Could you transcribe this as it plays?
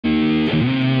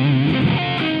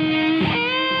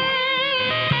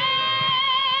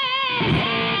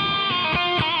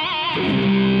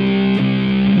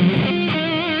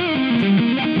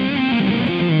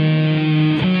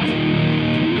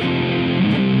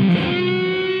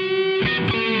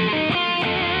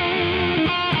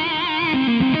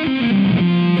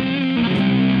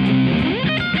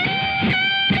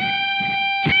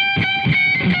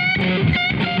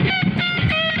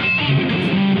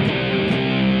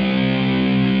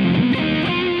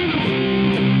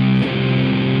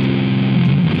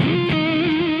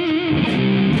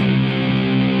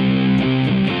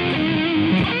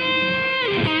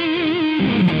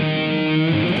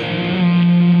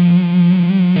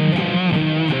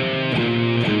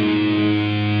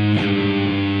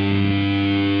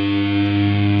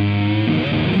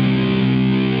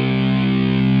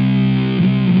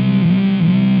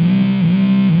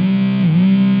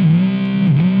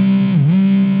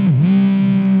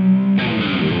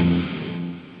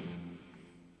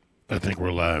think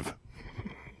we're live.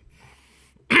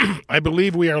 I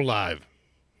believe we are live.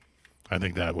 I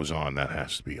think that was on. That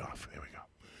has to be off. There we go.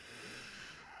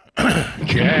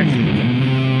 Jack.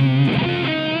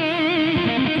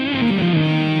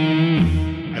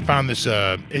 I found this.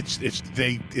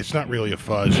 It's not really a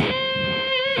fuzz.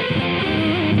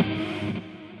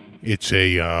 It's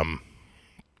a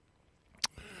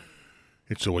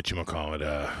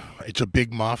whatchamacallit. It's a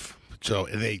big muff. So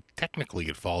technically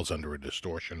it falls under a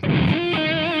distortion.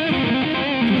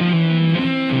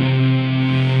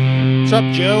 What's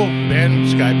up, Joe, Ben,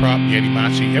 Skyprop, Yeti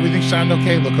Matsi? Everything sound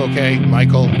okay? Look okay?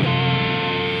 Michael,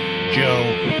 Joe,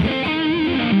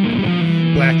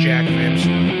 Blackjack, Vims,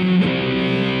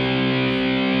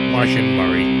 Martian,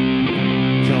 Murray,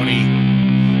 Tony.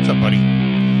 What's up, buddy?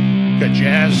 Got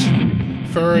Jazz,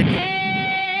 Ferd,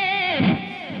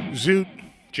 Zoot,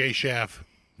 Jay Schaff,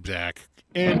 Zach,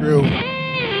 Andrew,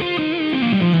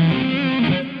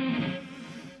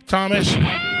 Thomas,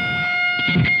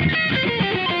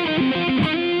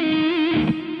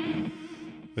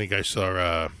 I think I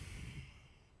saw,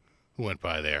 who went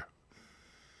by there?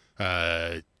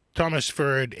 Thomas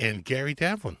Ferd and Gary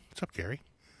Davlin. What's up, Gary?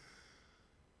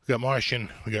 We got Martian,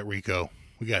 we got Rico,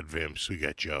 we got Vims, we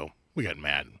got Joe, we got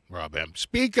Matt, Rob M.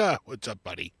 Speaker, what's up,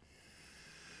 buddy?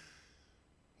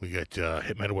 We got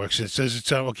HitMetaWorks. It says it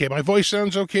sounds okay. My voice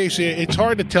sounds okay. See, it's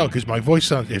hard to tell because my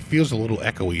voice it feels a little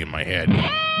echoey in my head.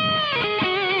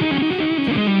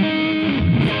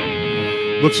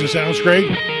 Looks and sounds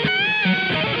great.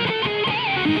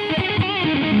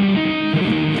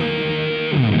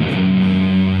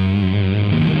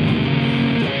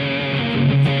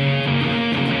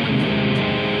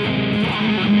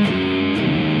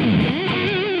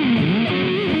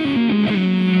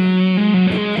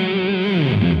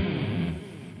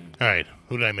 All right,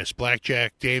 who did I miss?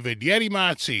 Blackjack, David, Yeti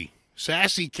Matsi,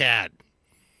 Sassy Cat.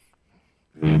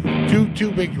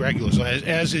 Two big regulars,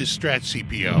 as is Strat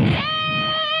CPO.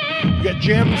 We got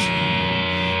Jims,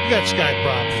 we got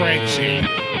Skyprop, Frank C,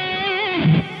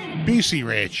 BC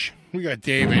Rich, we got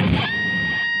David.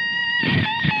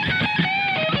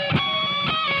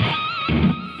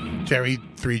 Terry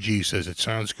 3G says it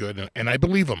sounds good, and I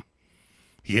believe him.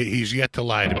 He's yet to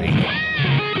lie to me.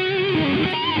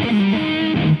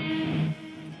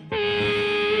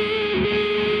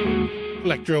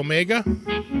 Electro Omega.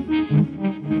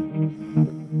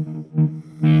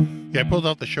 Yeah, I pulled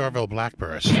out the Charvel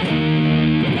Blackburst.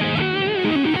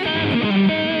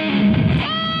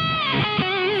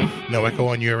 No echo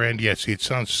on your end yet. See, it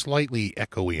sounds slightly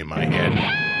echoey in my head.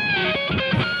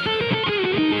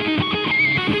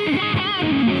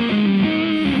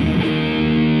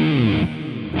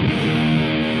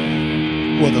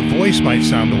 Well, the voice might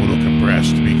sound a little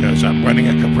compressed because I'm running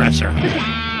a compressor.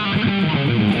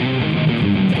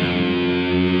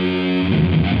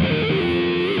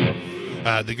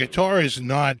 The guitar is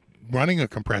not running a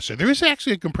compressor. There is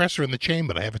actually a compressor in the chain,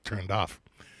 but I have it turned off.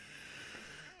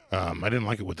 I didn't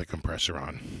like it with the compressor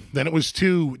on. Then it was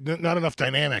not enough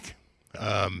dynamic,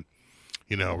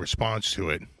 response to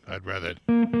it. I'd rather...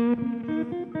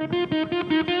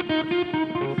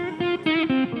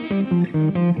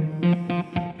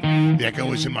 The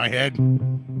echo is in my head.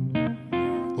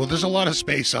 Well, there's a lot of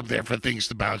space up there for things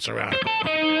to bounce around.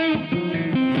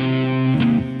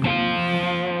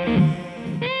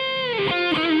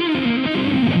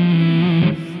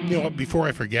 Before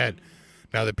I forget,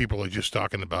 now that people are just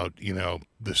talking about,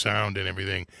 the sound and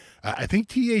everything, I think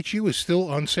THU is still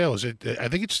on sale. I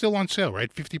think it's still on sale,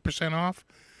 right? 50% off?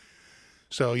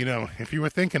 So, if you were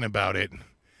thinking about it,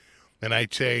 then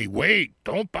I'd say, wait,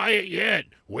 don't buy it yet.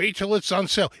 Wait till it's on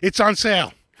sale. It's on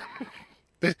sale.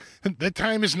 The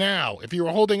time is now. If you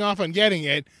were holding off on getting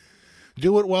it,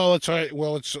 do it while it's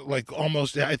like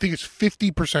almost, I think it's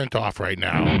 50% off right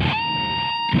now.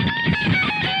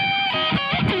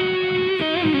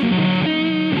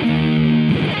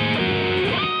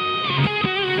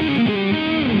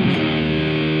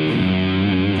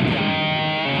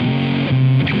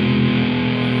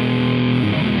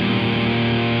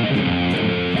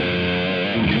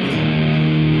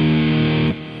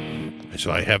 So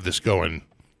I have this going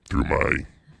through my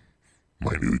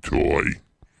new toy.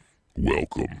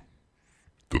 Welcome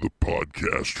to the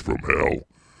podcast from hell.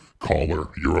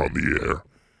 Caller, you're on the air.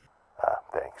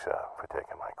 Thanks for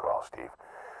taking my call, Steve.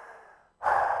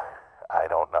 I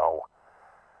don't know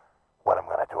what I'm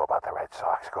going to do about the Red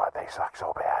Sox. God, they suck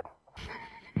so bad.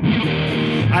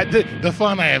 The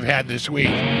fun I have had this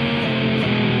week.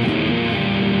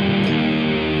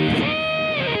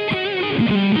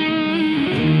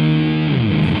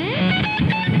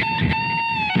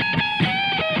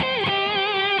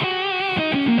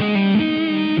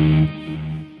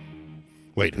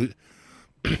 Wait,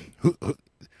 who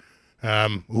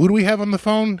do we have on the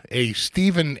phone? A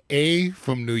Stephen A.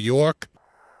 from New York?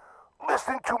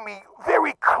 Listen to me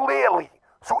very clearly,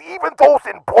 so even those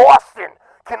in Boston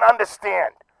can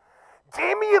understand.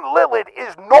 Damian Lillard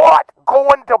is not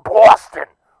going to Boston,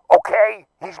 okay?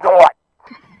 He's not.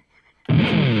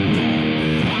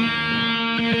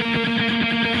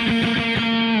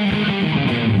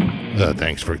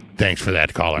 Thanks for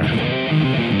that, caller.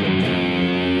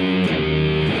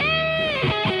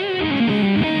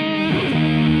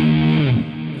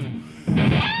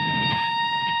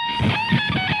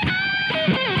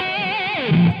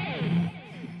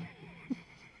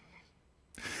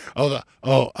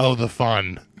 The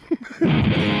fun.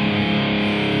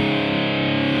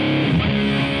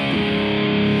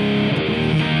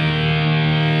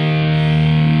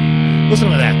 Listen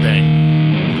to that thing.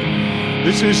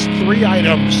 This is 3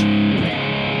 items.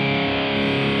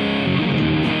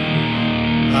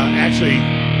 Actually,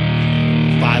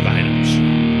 5 items,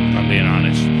 if I'm being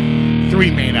honest.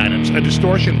 3 main items. A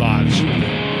distortion box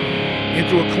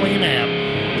into a clean amp,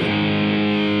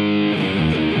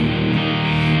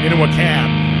 into a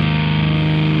cab.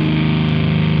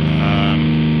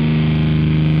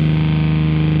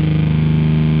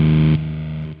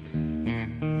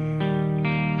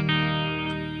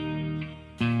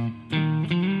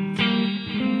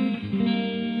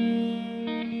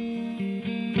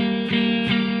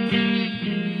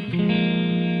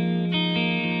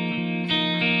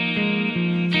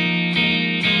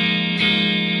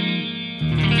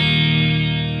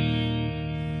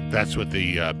 That's with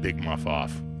the big muff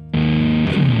off.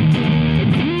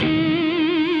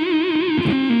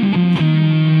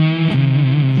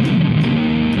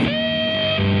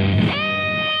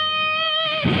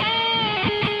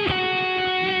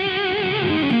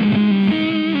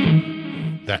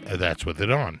 That's with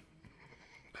it on.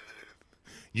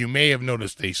 You may have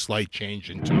noticed a slight change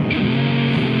in tone.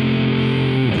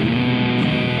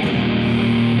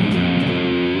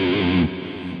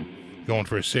 Going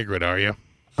for a cigarette, are you?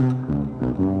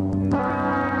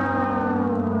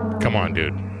 Come on,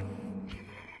 dude.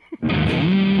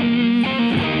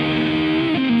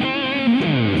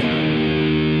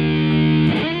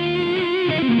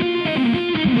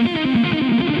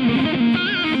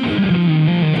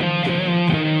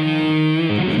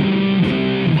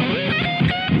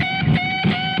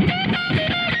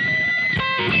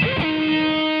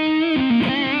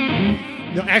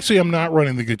 No, actually, I'm not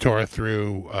running the guitar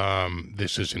through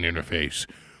this as an interface.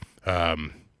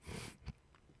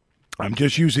 I'm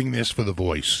just using this for the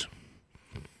voice,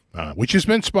 which has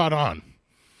been spot on.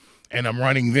 And I'm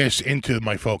running this into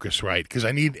my Focusrite because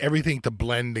I need everything to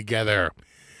blend together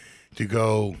to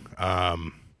go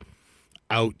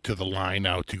out to the line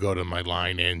out, to go to my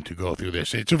line in, to go through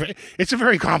this. It's a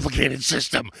very complicated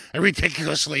system, a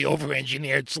ridiculously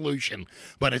over-engineered solution,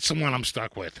 but it's the one I'm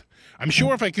stuck with. I'm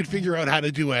sure if I could figure out how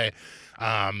to do the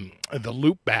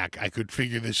loop back, I could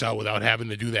figure this out without having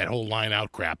to do that whole line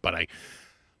out crap, but I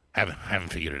haven't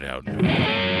figured it out.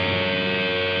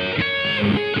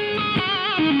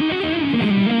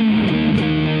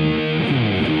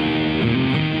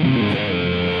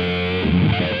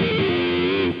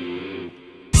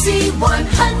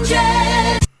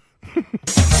 C100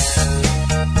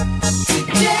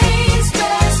 Today's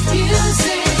best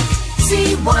music.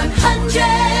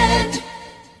 C100.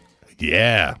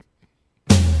 Yeah.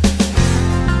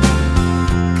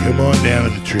 Come on down to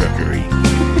the truckery.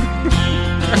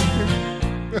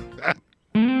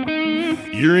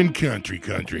 You're in country.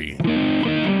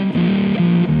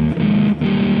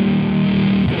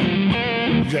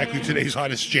 Exactly today's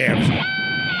hottest jams.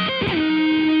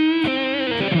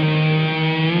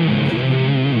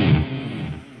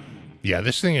 Yeah,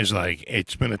 this thing is like,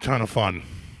 it's been a ton of fun,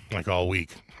 like all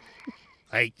week.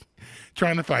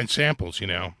 Trying to find samples, you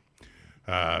know.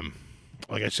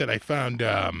 Like I said, I found,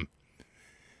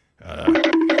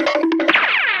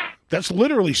 that's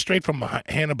literally straight from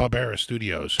Hanna-Barbera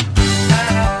Studios.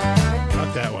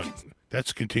 Not that one.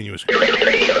 That's continuous. There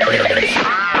it is.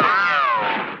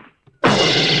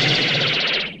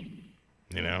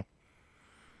 You know?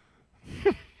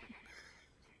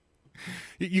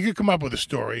 You could come up with a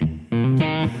story.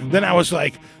 Then I was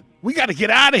like, we got to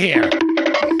get out of here.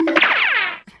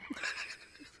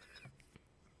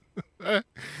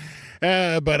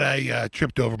 But I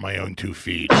tripped over my own 2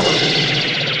 feet.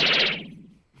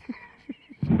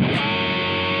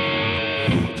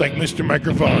 It's like Mr.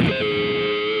 Microphone.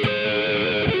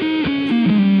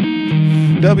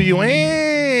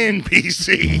 WNPC.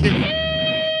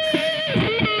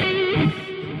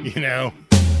 You know,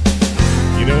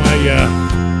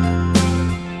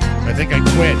 I think I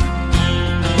quit.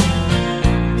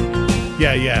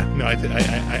 Yeah. No, I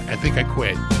think I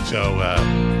quit. So,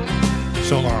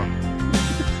 so long.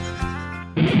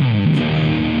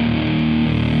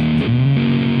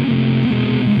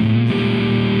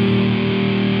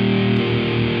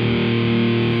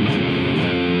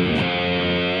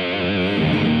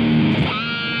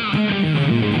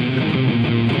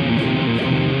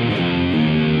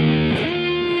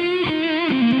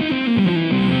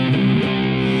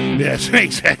 Yes,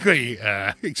 exactly.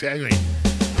 Exactly.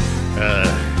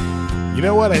 You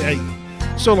know what? I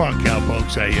so long,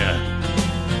 cowpokes. I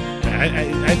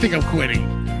think I'm quitting.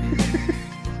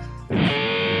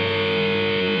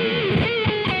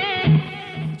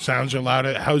 Sounds are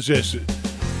louder. How's this?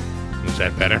 Is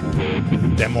that better?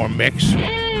 That more mix?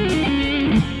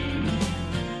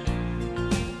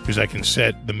 Because I can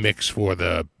set the mix for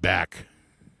the back.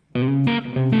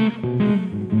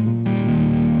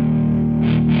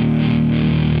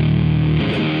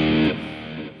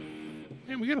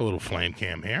 We got a little flame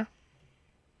cam here.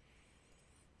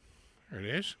 There it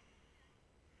is.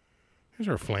 Here's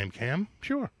our flame cam.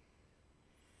 Sure.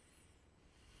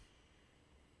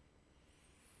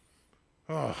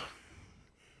 Oh.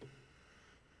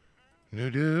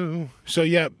 New-do. So,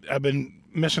 yeah, I've been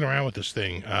messing around with this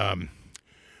thing.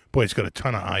 Boy, it's got a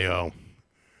ton of I.O.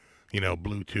 You know,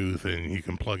 Bluetooth, and you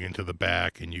can plug into the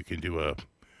back, and you can do a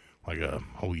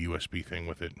whole USB thing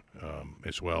with it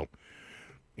as well.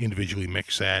 Individually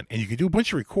mix that, and you can do a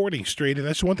bunch of recording straight in.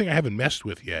 That's one thing I haven't messed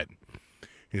with yet,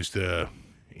 is the,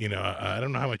 you know, I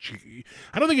don't know how much,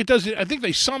 I don't think it does it. I think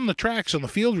they sum the tracks on the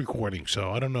field recording,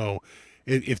 so I don't know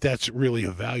if that's really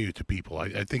of value to people.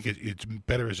 I think it's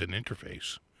better as an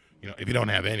interface. You know, if you don't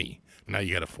have any, now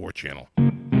you got a 4-channel.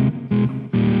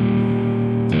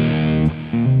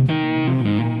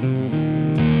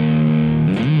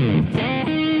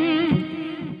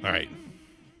 All right.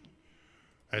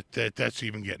 That's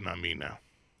even getting on me now.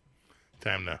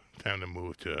 Time to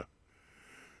move to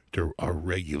our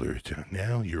regular tone.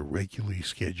 Now your regularly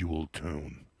scheduled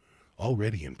tone,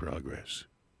 already in progress.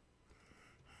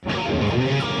 We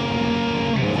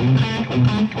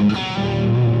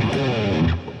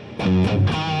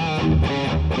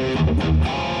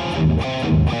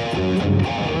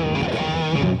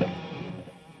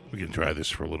can try this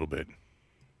for a little bit.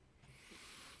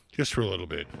 Just for a little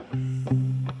bit.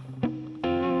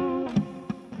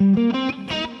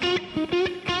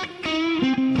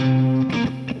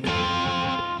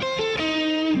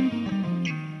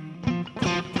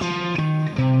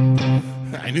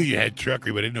 I knew you had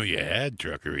truckery, but I didn't know you had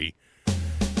truckery.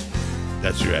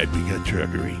 That's right, we got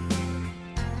truckery.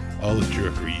 All the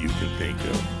truckery you can think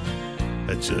of.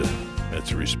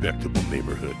 That's a respectable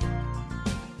neighborhood.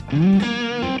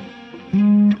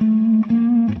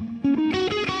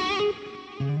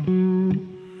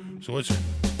 So let's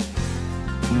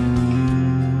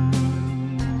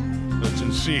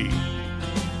see.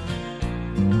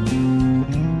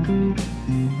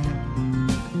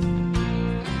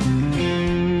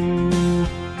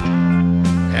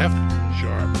 F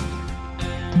sharp.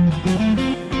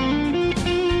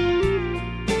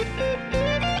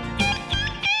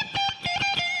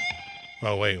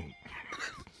 Oh wait,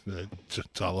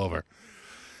 it's all over.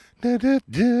 Da, da,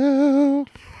 da.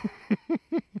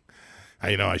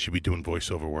 I know I should be doing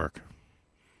voiceover work.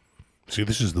 See,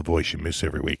 this is the voice you miss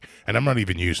every week. And I'm not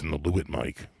even using the Lewitt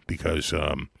mic because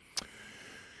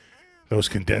those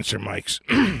condenser mics,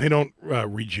 they don't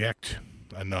reject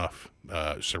enough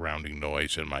surrounding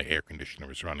noise, and my air conditioner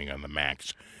is running on the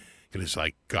max. It is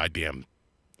like goddamn,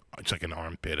 it's like an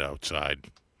armpit outside.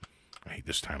 I hate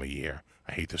this time of year.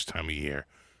 I hate this time of year.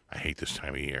 I hate this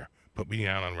time of year. Put me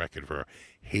down on record for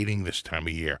hating this time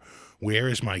of year. Where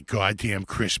is my goddamn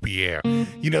crispy air?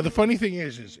 You know, the funny thing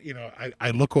is you know,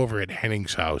 I look over at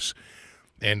Henning's house,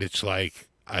 and it's like,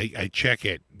 I check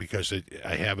it because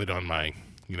I have it on my,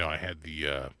 you know, I had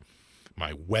the,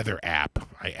 my weather app.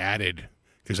 I added,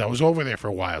 because I was over there for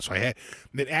a while, so it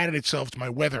added itself to my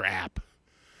weather app.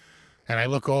 And I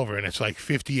look over, and it's like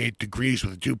 58 degrees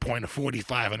with a dew point of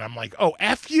 45, and I'm like, oh,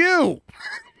 F you!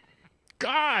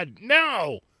 God,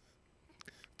 no!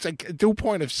 It's like a dew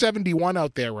point of 71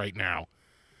 out there right now.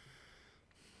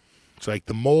 It's like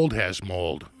the mold has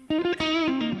mold.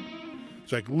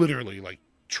 It's like literally like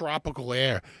tropical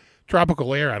air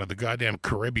out of the goddamn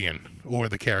Caribbean or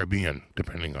the Caribbean,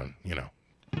 depending on, you know,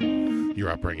 your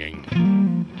upbringing.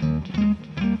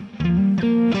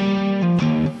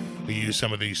 We use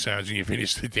some of these sounds and you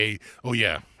finish the day. Oh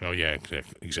yeah,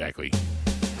 exactly.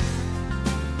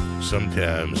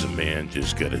 Sometimes a man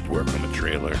just got to work on the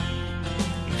trailer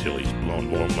until he's blown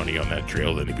more money on that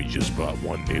trailer than if he just bought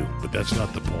one new. But that's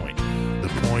not the point. The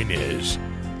point is,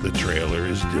 the trailer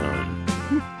is done.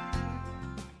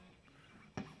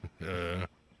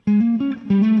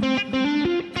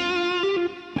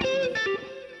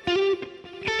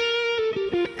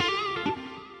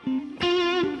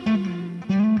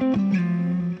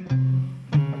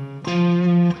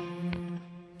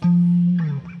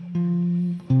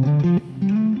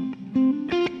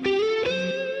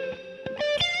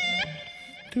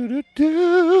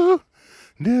 Do-do-do.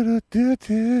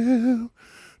 Do-do-do-do.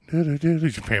 Do-do-do.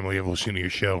 Does your family ever listen to your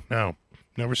show? No.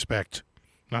 No respect.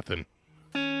 Nothing.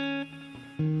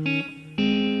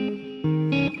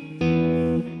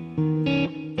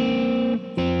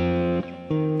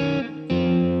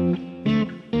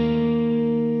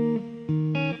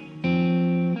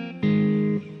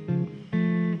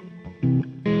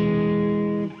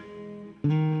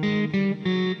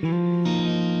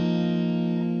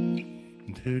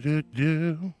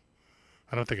 Do-do-do.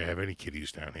 I don't think I have any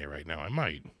kitties down here right now. I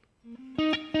might.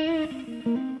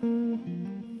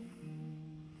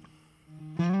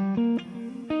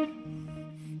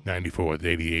 .94 with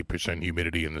 88%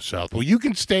 humidity in the south. Well, you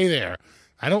can stay there.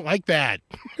 I don't like that.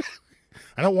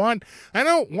 I don't want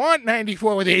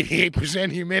 94 with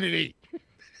 88% humidity.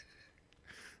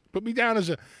 Put me down as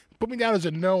a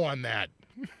no on that.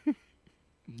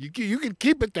 You can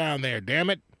keep it down there, damn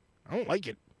it. I don't like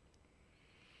it.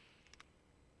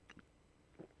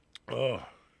 Oh.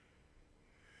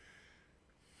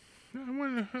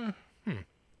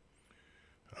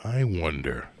 I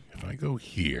wonder if I go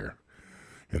here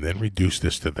and then reduce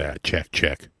this to that. Check,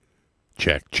 check.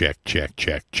 Check, check, check,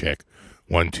 check, check.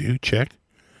 1, 2, check.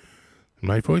 Did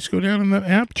my voice go down in the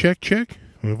app? Check, check.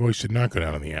 My voice did not go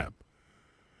down in the app.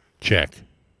 Check.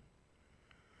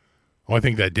 Oh, I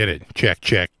think that did it. Check,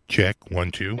 check, check.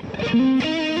 1, 2.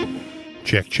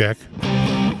 Check, check.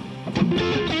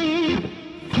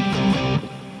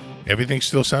 Everything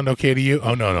still sound okay to you?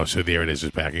 Oh, no. So there it is.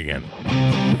 It's back again.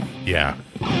 Yeah.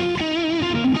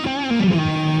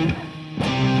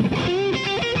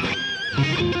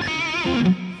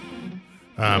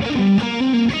 I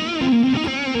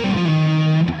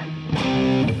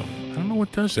don't know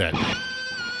what does that.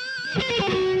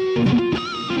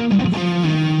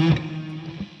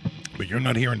 But you're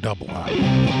not hearing double, huh?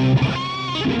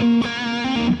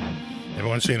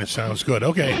 Everyone's saying it sounds good.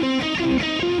 Okay.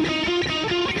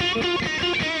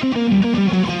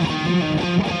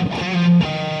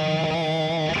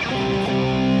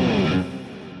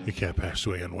 Your cat passed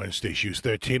away on Wednesday. She was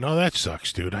 13. Oh, that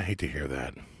sucks, dude. I hate to hear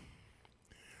that.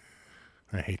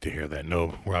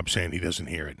 No, Rob's saying he doesn't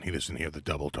hear it. He doesn't hear the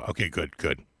double talk. Okay, good.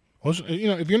 Well,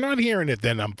 if you're not hearing it,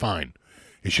 then I'm fine.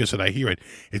 It's just that I hear it.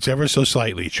 It's ever so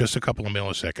slightly. It's just a couple of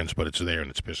milliseconds, but it's there and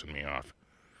it's pissing me off.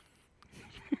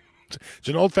 It's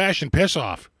an old-fashioned piss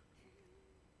off.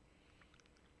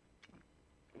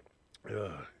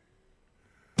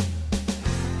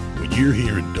 When you're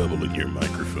hearing double in your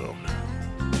microphone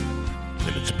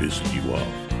and it's pissing you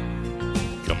off,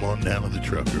 come on down to the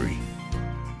truckery.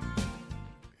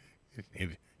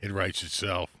 It writes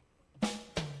itself.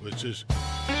 What's this?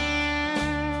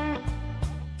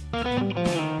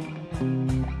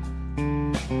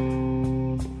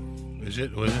 Is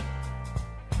it? Was it?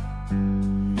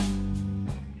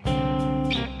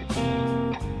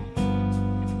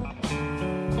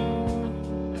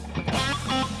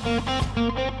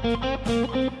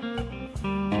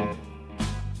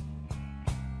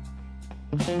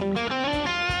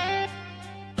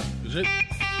 Is it?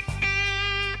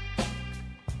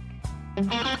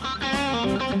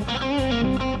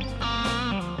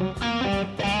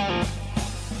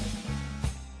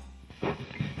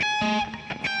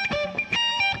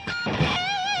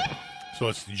 So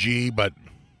it's G, but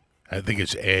I think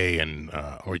it's A and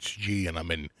or it's G, and I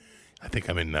think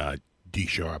I'm in D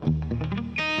sharp.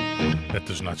 That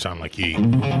does not sound like E.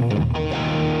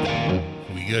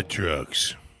 We got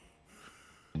trucks.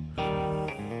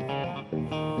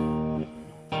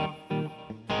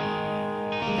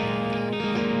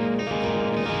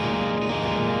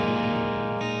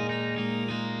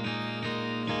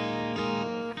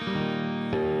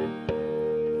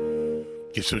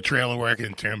 Get some trailer work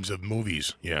in terms of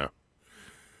movies, yeah.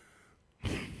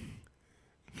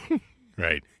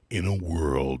 Right. In a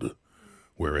world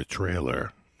where a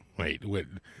trailer... Wait,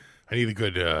 I need a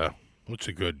good... what's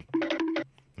a good...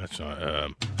 That's not a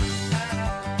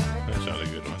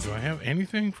good one. Do I have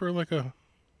anything for like a...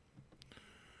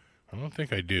 I don't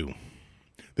think I do.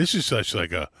 This is such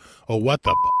like a... Oh, what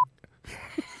the...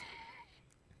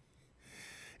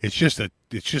 It's just a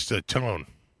tone.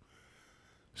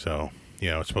 So...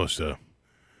 it's supposed to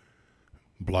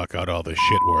block out all the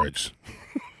shit words.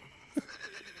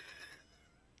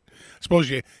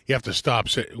 Suppose you have to stop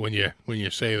when you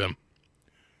say them.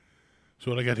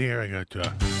 So what I got here, I got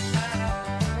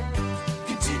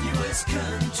Continuous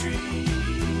country.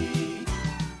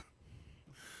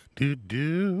 Do.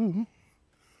 Do.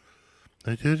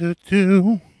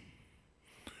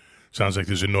 Sounds like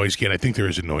there's a noise gate. I think there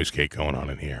is a noise gate going on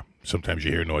in here. Sometimes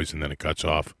you hear noise and then it cuts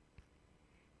off.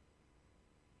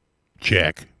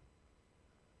 Check.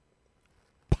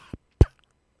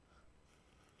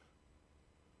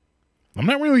 I'm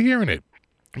not really hearing it.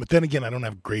 But then again, I don't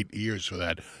have great ears for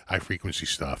that high frequency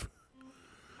stuff.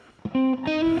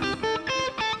 In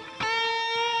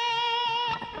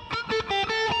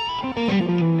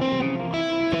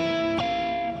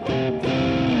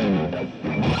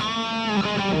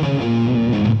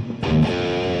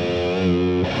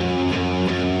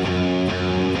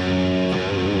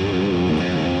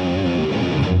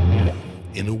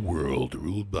a world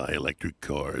ruled by electric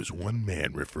cars, one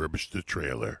man refurbished a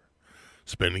trailer,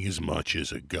 spending as much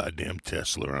as a goddamn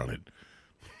Tesla on it.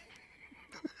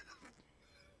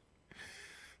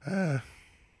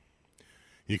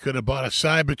 You could have bought a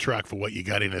Cybertruck for what you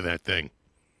got into that thing.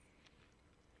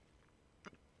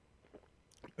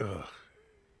 Ugh.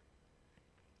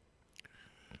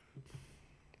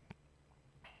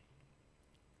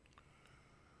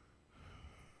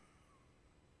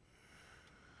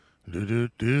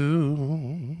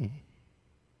 Do-do-do.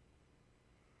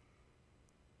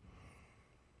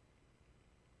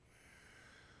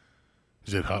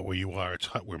 Is it hot where you are? It's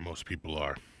hot where most people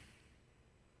are.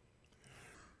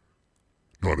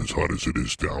 Not as hot as it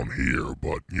is down here,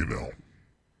 but, you know,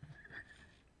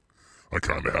 I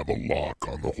kind of have a lock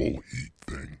on the whole heat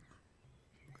thing.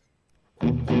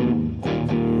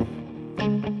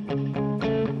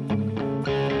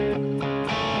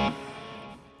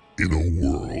 In a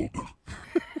world.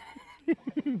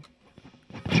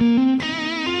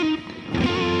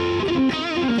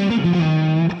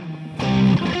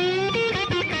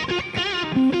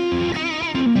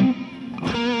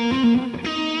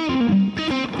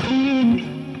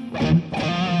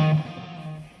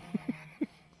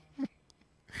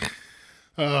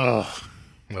 Oh,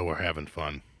 well, we're having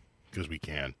fun because we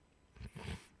can.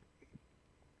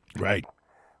 Right.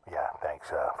 Yeah, thanks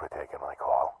for taking my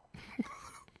call.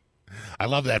 I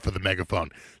love that for the megaphone.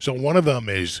 So one of them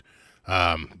is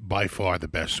by far the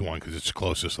best one because it's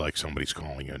closest like somebody's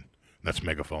calling in. That's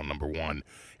megaphone number one.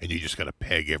 And you just got to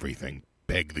peg everything.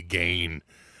 Peg the gain,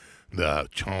 the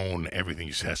tone, everything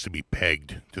just has to be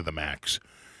pegged to the max.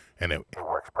 And it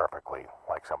works perfectly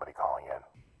like somebody calling in.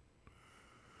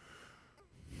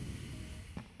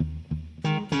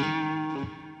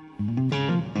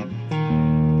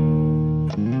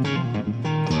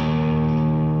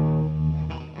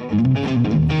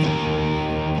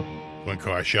 Went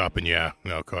car shopping, yeah.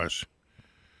 No, cars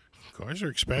are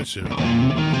expensive.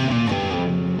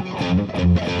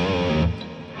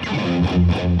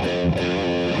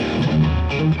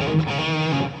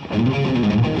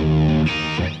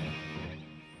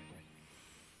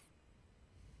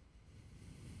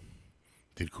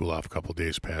 Did cool off a couple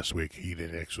days past week. Heat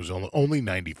index was only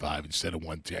 95 instead of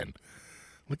 110.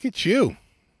 Look at you.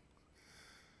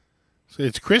 So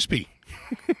it's crispy.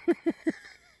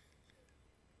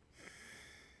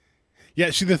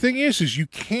 Yeah, see the thing is you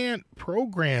can't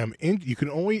program it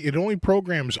only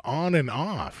programs on and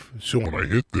off. So When I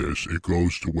hit this, it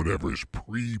goes to whatever's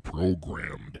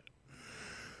pre-programmed.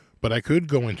 But I could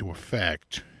go into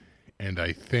effect and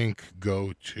I think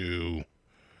go to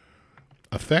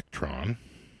Effectron.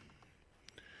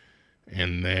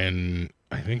 And then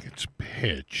I think it's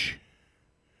pitch.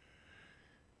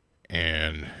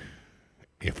 And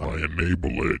if I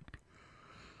enable it,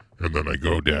 and then I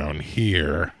go down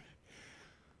here,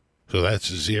 so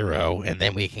that's 0. And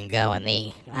then we can go in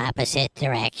the opposite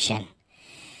direction.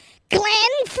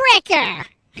 Glenn Fricker!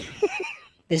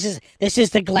 This is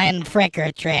the Glenn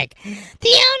Fricker trick. The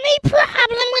only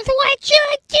problem with what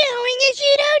you're doing is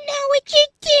you don't know what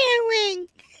you're doing.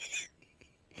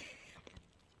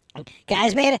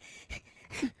 Guys made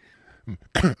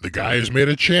the guy has made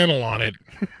a channel on it.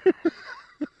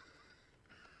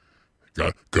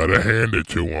 Gotta hand it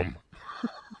to him.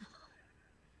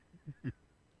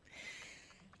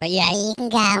 But yeah, you can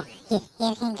go. You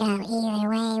can go either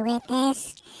way with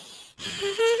this.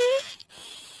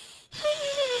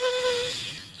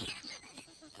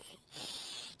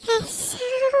 It's so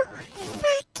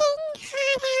fucking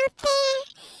hot out there.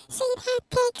 See, that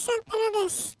takes a bit of the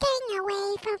sting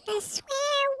away from the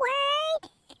swear word.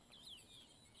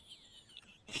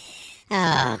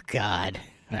 Oh, God.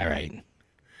 All right.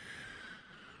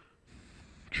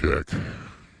 Check. Yeah,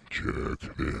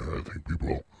 I think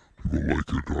people like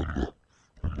it on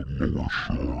the lower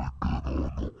side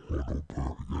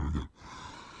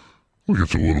and it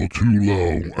gets a little too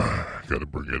low. Gotta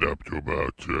bring it up to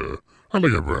about, I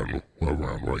think around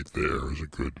right there is a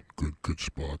good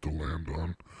spot to land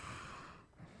on.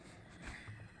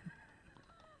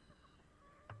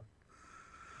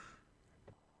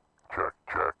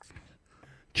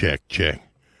 Check.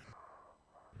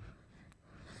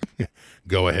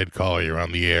 Go ahead, caller. You're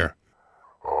on the air.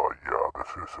 Yeah, this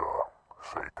is,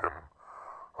 Satan.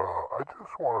 I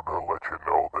just wanted to let you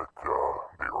know that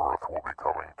the Earth will be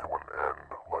coming to an end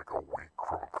like a week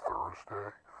from Thursday.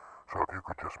 So if you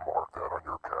could just mark that on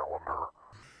your calendar.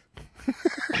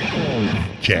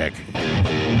 Check.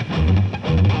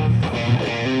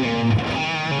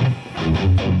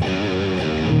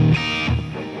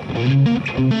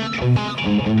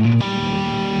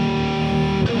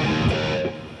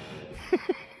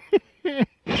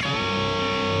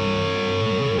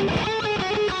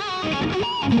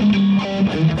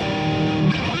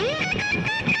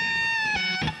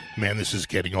 Man, this is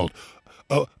getting old.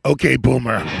 Oh, okay,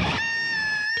 Boomer.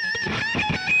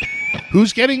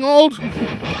 Who's getting old?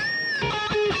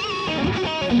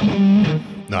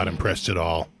 Not impressed at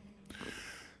all.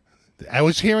 I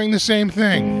was hearing the same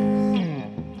thing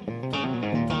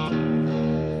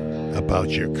about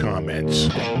your comments.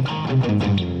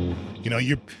 You know,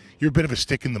 you're a bit of a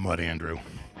stick in the mud, Andrew.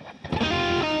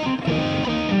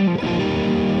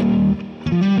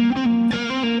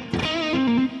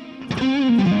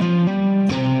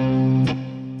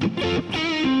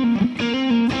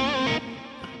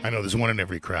 I know there's one in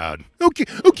every crowd.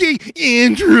 Okay,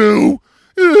 Andrew.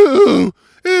 Oh,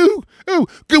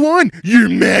 go on, Your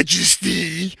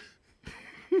Majesty.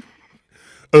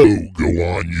 Oh, go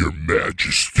on, Your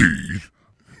Majesty.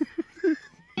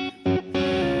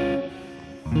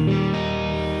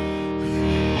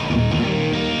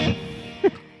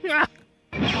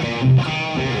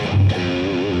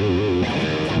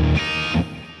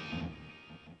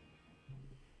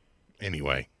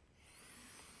 Anyway,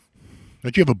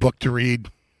 don't you have a book to read?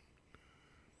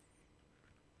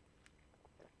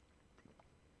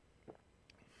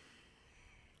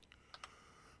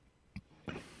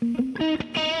 I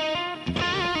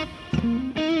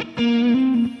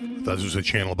thought this was a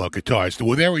channel about guitars.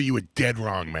 Well, there you were dead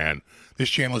wrong, man. This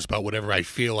channel is about whatever I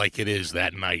feel like it is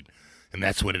that night, and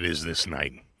that's what it is this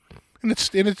night. And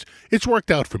it's worked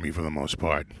out for me for the most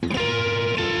part.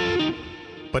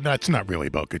 But no, it's not really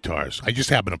about guitars. I just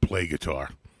happen to play guitar.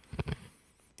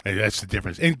 And that's the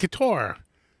difference. And guitar,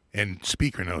 and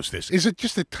Speaker knows this, is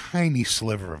just a tiny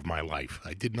sliver of my life.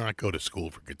 I did not go to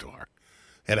school for guitar.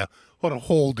 I had a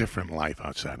whole different life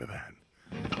outside of that.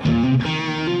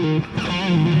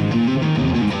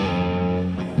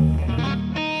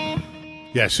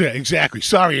 Yes, exactly.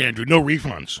 Sorry, Andrew. No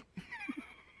refunds.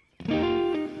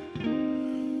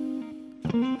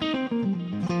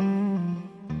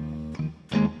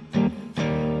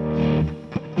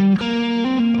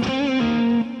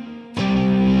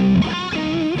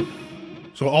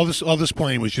 So all this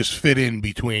playing was just fit in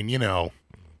between, you know,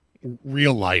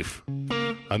 real life,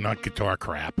 not guitar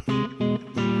crap.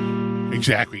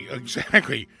 Exactly.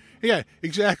 Yeah,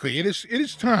 exactly. It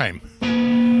is time.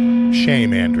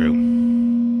 Shame, Andrew.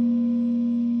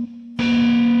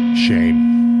 Shame.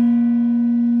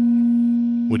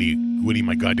 What are you,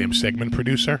 my goddamn segment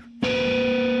producer?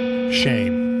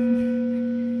 Shame.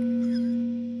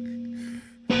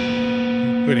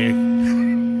 What are you?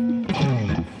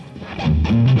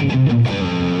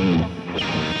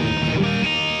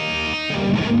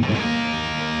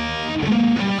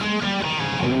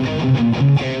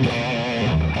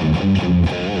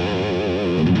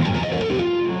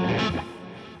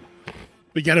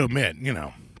 But you got to admit, you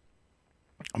know,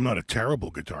 I'm not a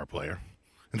terrible guitar player.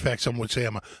 In fact, some would say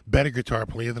I'm a better guitar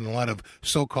player than a lot of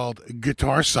so-called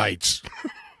guitar sites.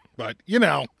 But, you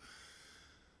know,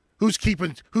 who's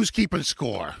keeping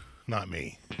score? Not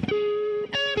me.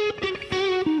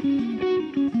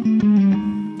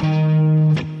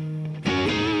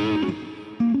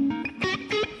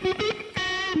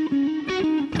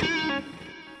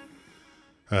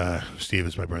 Steve,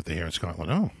 it's my birthday here in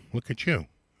Scotland. Oh, look at you.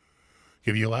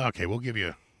 Give you a okay. We'll give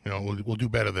you. You know, we'll do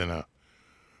better than a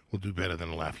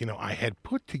laugh. You know, I had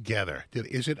put together.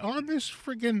 Is it on this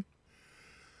friggin'?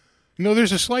 You know,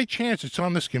 there's a slight chance it's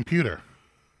on this computer.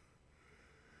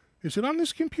 Is it on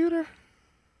this computer?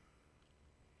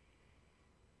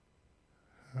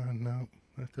 No,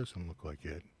 that doesn't look like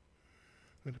it.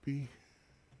 Would it be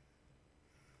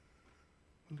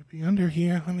under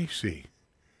here? Let me see.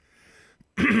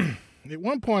 At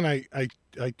one point, I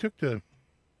took to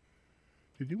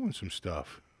doing some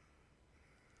stuff.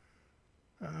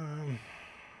 Yeah,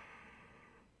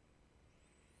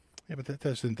 but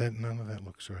none of that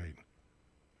looks right.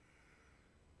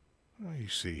 What do you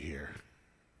see here?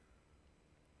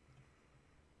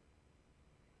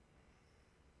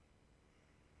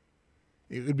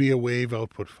 It would be a wave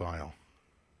output file.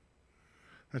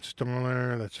 That's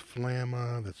Stoller, that's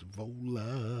Flamma, that's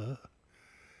Vola,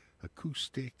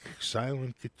 acoustic,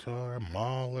 silent guitar,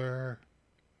 Mahler.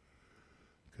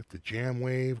 Got the Jam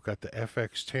Wave, got the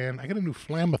FX10. I got a new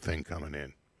Flamma thing coming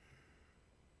in.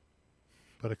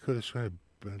 But I could have said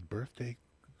birthday.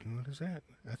 What is that?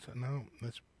 That's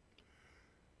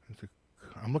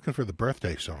I'm looking for the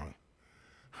birthday song.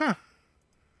 Huh.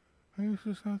 I guess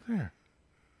it's not there.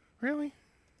 Really?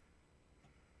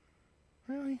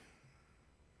 Really?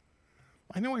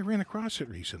 I know I ran across it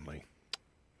recently.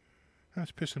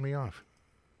 That's pissing me off.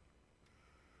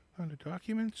 Under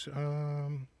documents,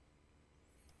 under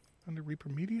Reaper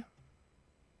Media?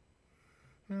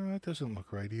 No, that doesn't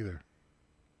look right either.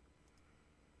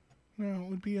 No, it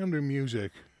would be under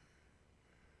music.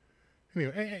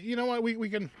 Anyway, you know what? We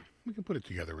can put it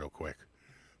together real quick.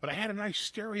 But I had a nice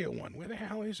stereo one. Where the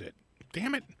hell is it?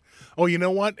 Damn it. Oh, you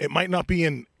know what? It might not be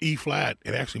in E flat.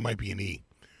 It actually might be in E.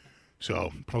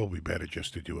 So probably better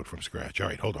just to do it from scratch. All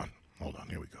right, hold on.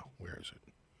 Here we go. Where is it?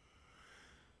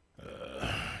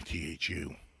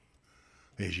 THU.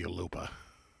 There's your looper.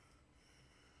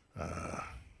 Let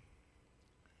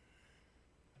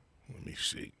me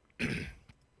see.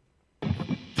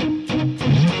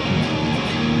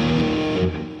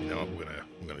 No,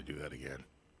 we're gonna do that again.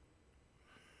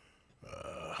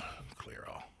 Clear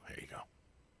all. There you go.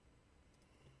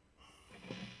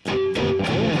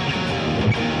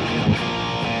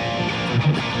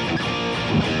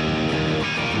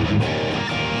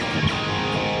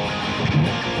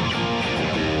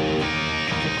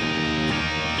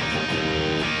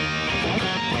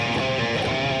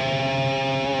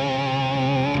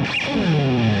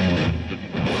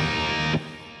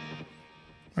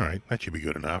 All right, that should be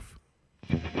good enough.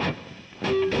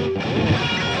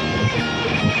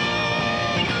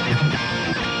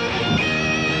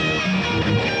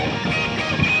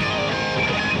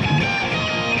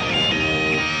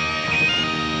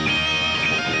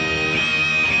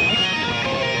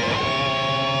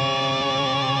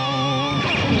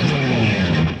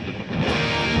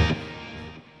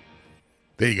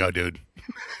 There you go, dude.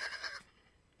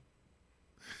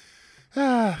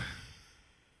 Ah.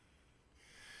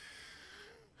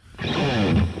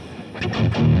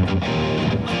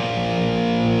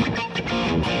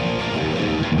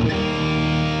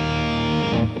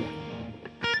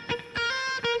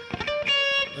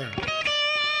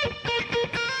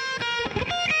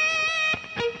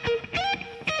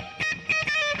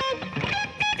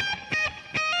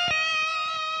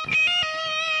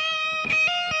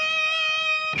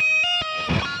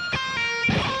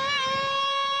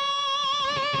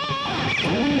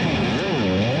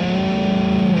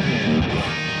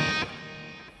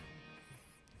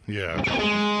 Yeah.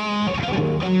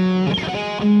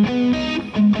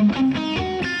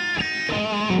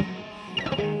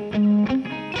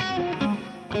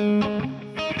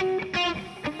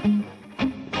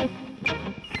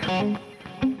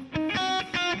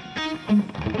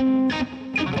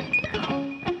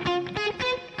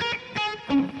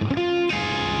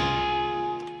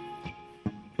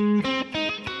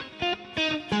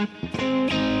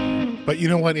 But you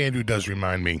know what? Andrew does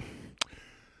remind me.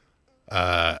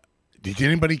 Did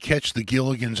anybody catch the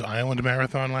Gilligan's Island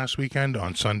Marathon last weekend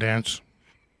on Sundance?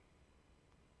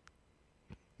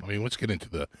 I mean, let's get into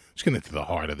the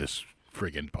heart of this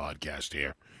friggin' podcast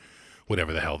here.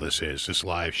 Whatever the hell this is, this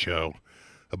live show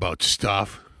about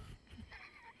stuff.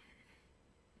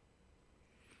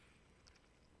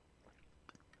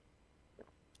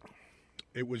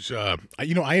 It was, I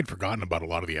had forgotten about a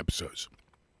lot of the episodes.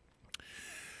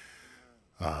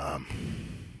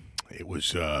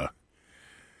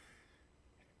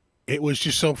 It was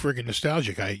just so friggin'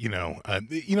 nostalgic.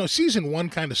 Season 1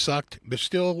 kind of sucked. They're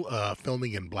still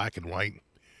filming in black and white.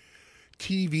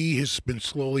 TV has been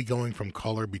slowly going from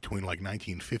color between like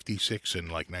 1956 and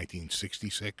like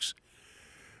 1966.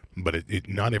 But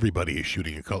not everybody is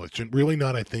shooting in color. It's really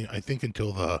not, I think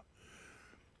until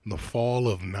the fall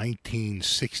of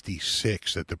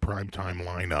 1966 that the primetime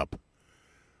lineup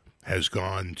has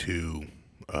gone to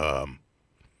a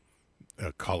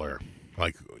color.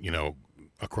 Like,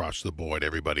 across the board,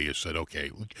 everybody has said,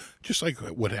 okay, just like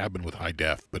what happened with high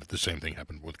def, but the same thing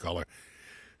happened with color.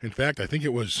 In fact, I think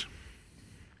it was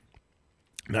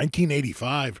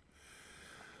 1985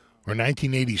 or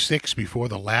 1986 before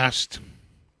the last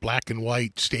black and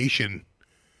white station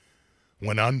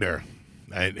went under.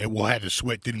 And it had to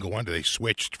switch, didn't go under. They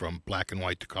switched from black and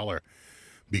white to color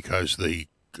because a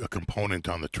component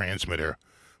on the transmitter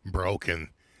broke and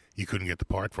you couldn't get the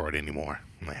part for it anymore.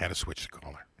 And they had to switch to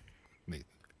color.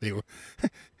 They were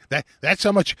that's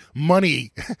how much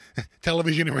money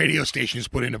television and radio stations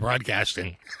put into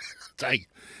broadcasting. It's like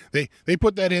they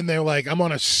put that in there like I'm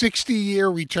on a 60-year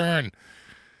return.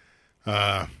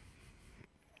 Yeah,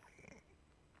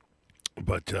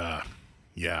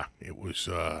 it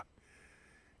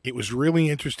was really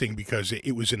interesting because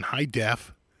it was in high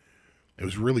def It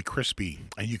was really crispy,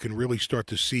 and you can really start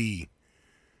to see,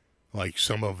 like,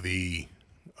 some of the,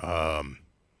 some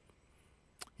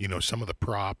of the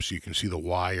props. You can see the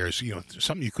wires.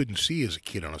 Something you couldn't see as a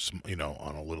kid on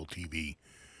on a little TV.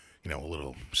 A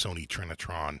little Sony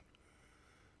Trinitron.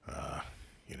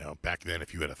 Back then,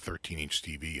 if you had a 13-inch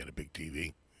TV, you had a big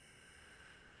TV.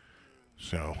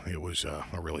 So it was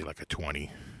really like a 20.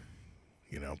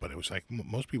 But it was like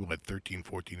most people had 13,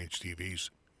 14-inch TVs.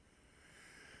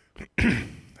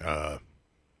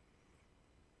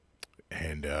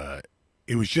 And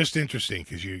it was just interesting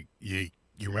because you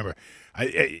remember,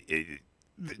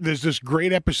 there's this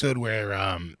great episode where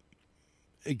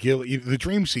the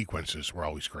dream sequences were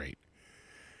always great,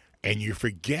 and you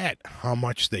forget how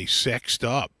much they sexed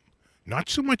up. Not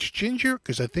so much Ginger,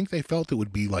 because I think they felt it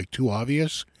would be like too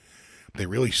obvious. They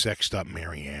really sexed up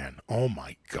Marianne. Oh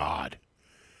my God!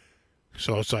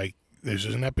 So it's like there's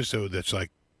an episode that's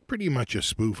like pretty much a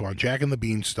spoof on Jack and the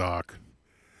Beanstalk.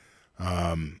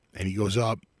 And he goes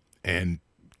up and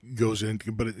goes in,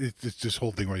 but it's this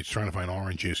whole thing where he's trying to find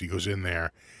oranges. He goes in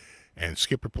there, and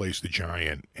Skipper plays the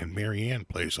giant, and Marianne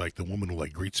plays like the woman who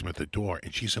like greets him at the door,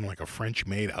 and she's in like a French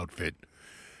maid outfit,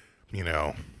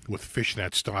 with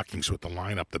fishnet stockings with the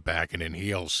line up the back and in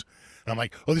heels. And I'm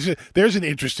like, oh, there's an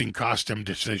interesting costume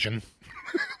decision.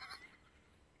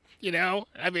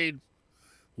 I mean,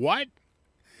 what?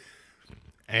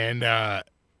 And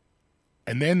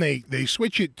then they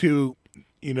switch it to,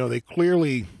 they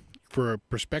clearly, for a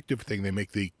perspective thing, they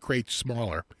make the crates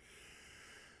smaller.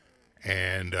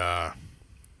 And,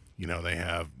 they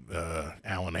have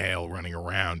Alan Hale running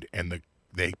around, and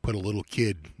they put a little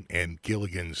kid in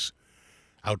Gilligan's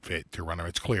outfit to run around.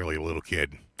 It's clearly a little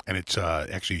kid. And it's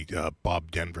actually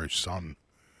Bob Denver's son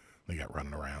they got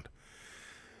running around.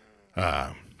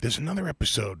 There's another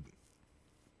episode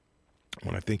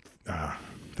when I think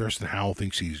Thurston Howell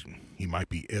thinks he might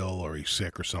be ill or he's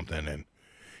sick or something, and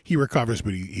he recovers,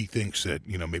 but he thinks that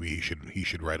maybe he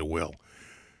should write a will.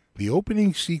 The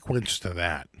opening sequence to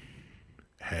that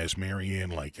has Marianne,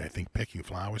 like, I think, picking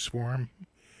flowers for him.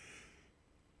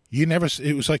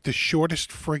 It was like the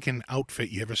shortest friggin' outfit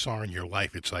you ever saw in your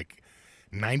life. It's like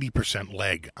 90%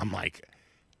 leg. I'm like,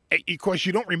 of course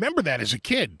you don't remember that as a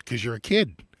kid because you're a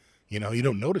kid. You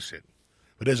don't notice it.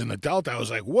 But as an adult, I was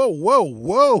like, whoa, whoa,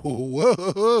 whoa, whoa,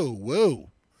 whoa, whoa.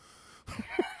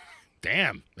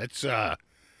 Damn, that's,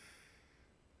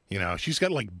 she's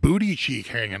got like booty cheek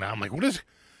hanging out. I'm like, what is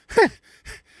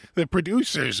the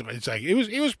producers? It's like,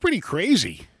 it was pretty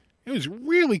crazy. It was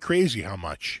really crazy how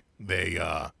much they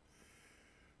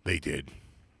did.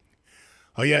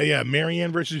 Oh, yeah,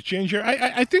 Marianne versus Ginger.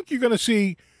 I think you're going to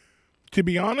see, to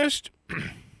be honest,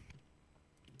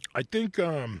 I think,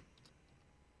 you're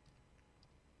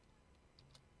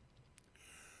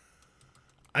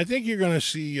going to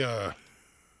see, I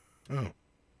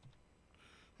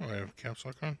have caps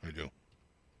lock on? I do.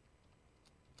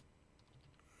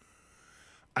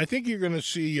 I think you're going to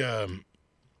see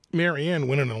Marianne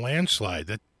winning a landslide.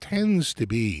 That tends to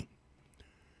be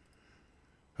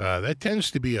a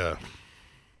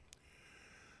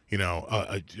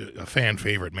fan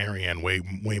favorite. Marianne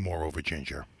way more over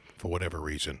Ginger for whatever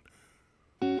reason.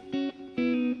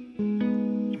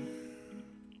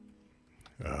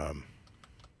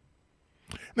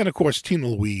 Then, of course, Tina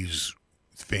Louise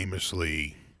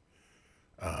famously,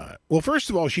 first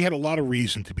of all, she had a lot of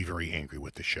reason to be very angry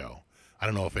with the show. I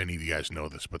don't know if any of you guys know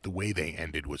this, but the way they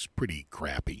ended was pretty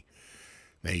crappy.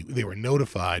 They were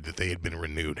notified that they had been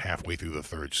renewed halfway through the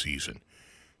third season.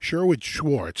 Sherwood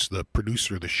Schwartz, the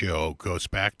producer of the show, goes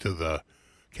back to the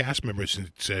cast members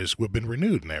and says, we've been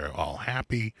renewed, and they're all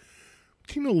happy.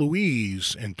 Tina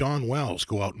Louise and Dawn Wells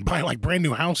go out and buy like brand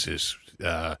new houses.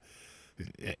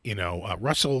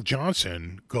 Russell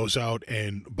Johnson goes out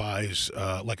and buys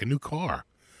like a new car,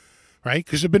 right?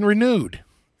 Because they've been renewed.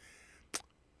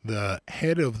 The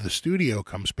head of the studio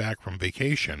comes back from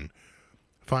vacation,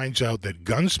 finds out that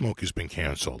Gunsmoke has been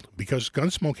canceled because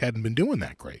Gunsmoke hadn't been doing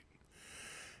that great.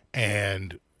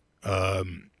 And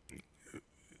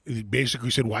he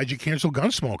basically said, why'd you cancel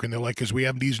Gunsmoke? And they're like, because we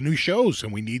have these new shows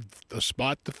and we need a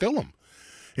spot to fill them.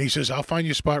 And he says, I'll find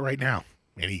you a spot right now.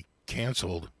 And he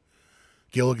canceled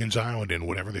Gilligan's Island and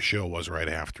whatever the show was right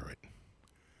after it.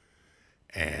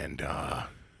 And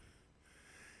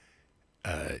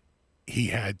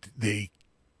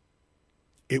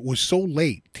it was so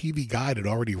late, TV Guide had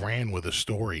already ran with a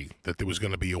story that there was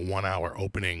going to be a 1-hour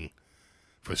opening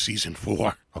for season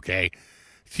 4, okay?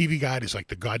 TV Guide is like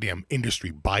the goddamn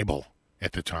industry Bible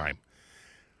at the time.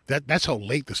 That's how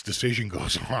late this decision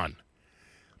goes on.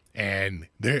 And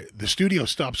the studio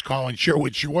stops calling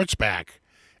Sherwood Schwartz back.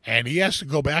 And he has to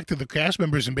go back to the cast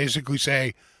members and basically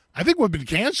say, I think we've been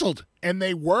canceled. And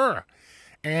they were.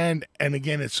 And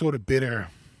again, it's sort of bitter,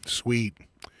 sweet,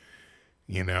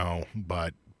 you know,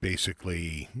 but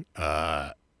basically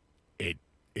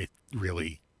it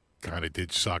really kind of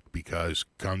did suck because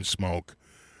Gunsmoke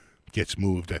gets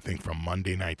moved, I think, from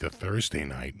Monday night to Thursday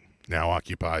night. Now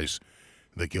occupies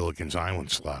the Gilligan's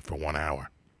Island slot for 1 hour.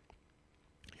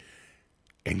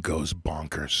 And goes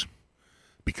bonkers.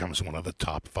 Becomes one of the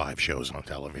top 5 shows on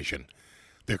television.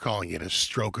 They're calling it a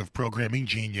stroke of programming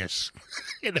genius.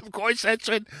 And of course, that's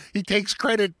what he takes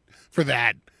credit for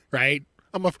that, right?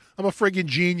 I'm a friggin'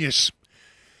 genius.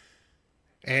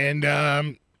 And,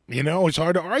 you know, it's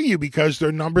hard to argue because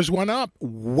their numbers went up,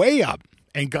 way up.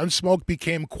 And Gunsmoke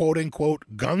became, quote unquote,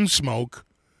 Gunsmoke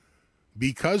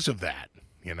because of that,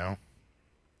 you know?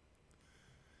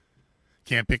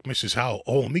 Can't pick Mrs. Howell.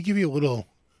 Oh, let me give you a little.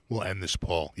 We'll end this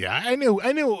poll. Yeah, I knew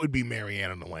it would be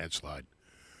Marianne on the landslide.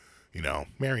 You know,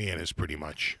 Marianne is pretty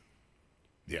much,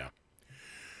 yeah.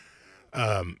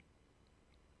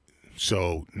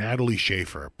 So Natalie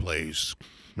Schaefer plays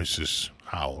Mrs.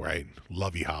 Howell, right?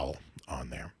 Lovey Howell on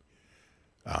there.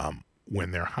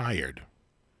 When they're hired,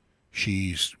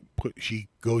 she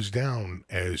goes down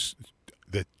as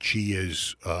that she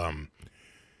is.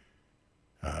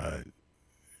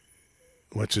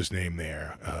 What's his name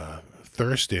there?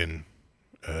 Thurston,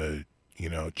 you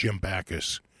know, Jim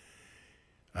Backus.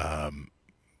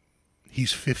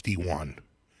 He's 51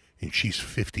 and she's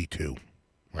 52,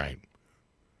 right?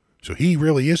 So he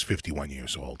really is 51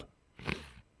 years old.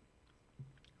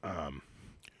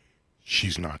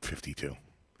 She's not 52.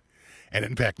 And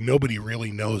in fact, nobody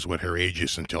really knows what her age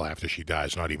is until after she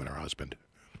dies, not even her husband,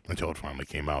 until it finally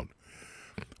came out.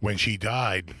 When she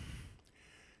died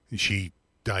in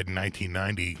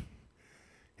 1990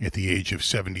 at the age of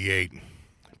 78,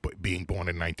 but being born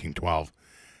in 1912.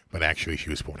 But actually, she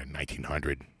was born in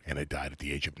 1900 and had died at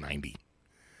the age of 90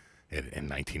 in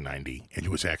 1990. And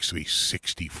was actually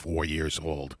 64 years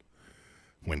old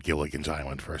when Gilligan's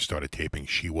Island first started taping.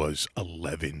 She was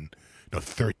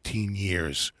 13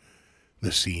 years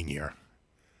the senior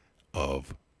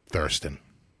of Thurston.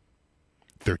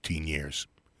 13 years.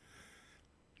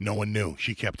 No one knew.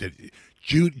 She kept it.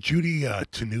 Judy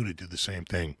Tenuta did the same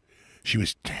thing. She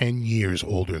was 10 years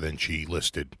older than she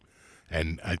listed,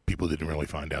 and people didn't really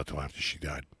find out till after she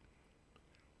died.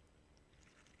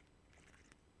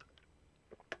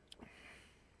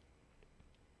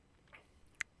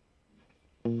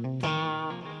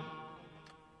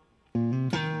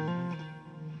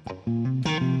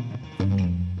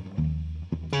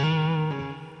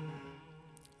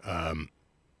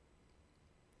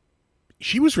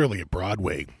 She was really a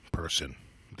Broadway person,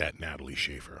 that Natalie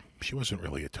Schaefer. She wasn't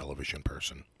really a television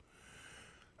person.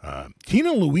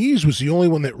 Tina Louise was the only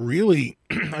one that really,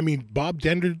 I mean, Bob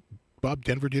Denver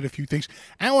did a few things.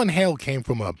 Alan Hale came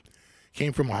from a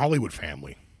Hollywood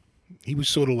family. He was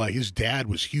sort of like, his dad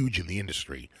was huge in the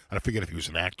industry. I forget if he was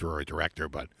an actor or a director,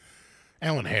 but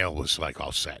Alan Hale was like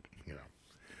all set, you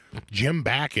know. Jim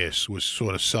Backus was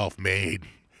sort of self-made,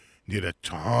 did a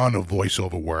ton of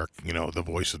voiceover work, you know, the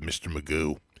voice of Mr.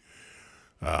 Magoo.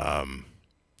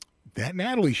 That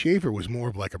Natalie Schaefer was more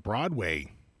of like a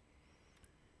Broadway,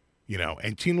 you know,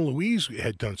 and Tina Louise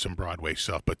had done some Broadway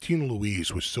stuff, but Tina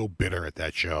Louise was so bitter at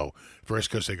that show. First,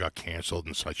 because they got canceled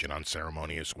in such an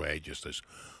unceremonious way, just as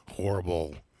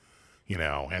horrible, you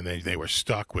know, and then they were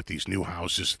stuck with these new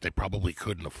houses that they probably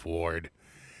couldn't afford.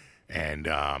 And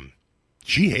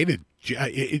she hated,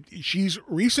 she's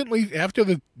recently, after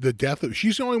the death of,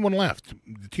 she's the only one left.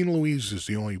 Tina Louise is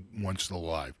the only one still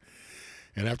alive.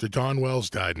 And after Don Wells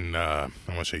died in, I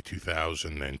want to say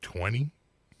 2020,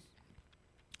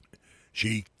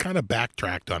 she kind of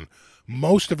backtracked on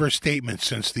most of her statements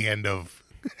since the end of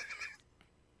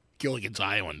Gilligan's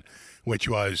Island, which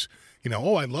was, you know,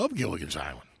 oh, I love Gilligan's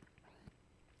Island.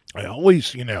 I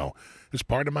always, you know, it's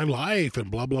part of my life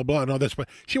and blah, blah, blah. And all this. But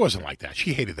she wasn't like that.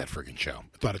 She hated that friggin' show.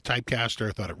 Thought it typecast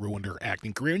her, thought it ruined her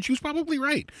acting career. And she was probably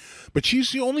right. But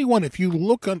she's the only one, if you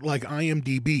look at like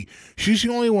IMDb, she's the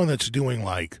only one that's doing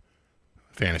like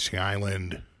Fantasy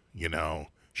Island, you know.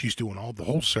 She's doing the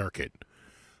whole circuit.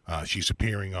 She's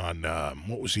appearing on,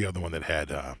 what was the other one that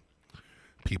had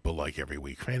people like every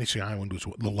week? Fantasy Island was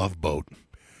The Love Boat.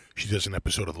 She does an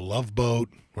episode of The Love Boat,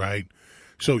 right?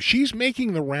 So she's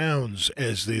making the rounds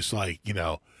as this, like, you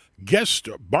know,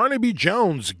 Barnaby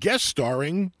Jones guest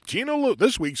starring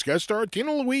this week's guest star,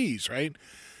 Tina Louise, right?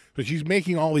 But she's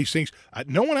making all these things.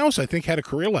 No one else, I think, had a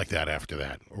career like that after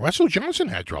that. Russell Johnson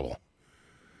had trouble,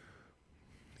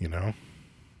 you know?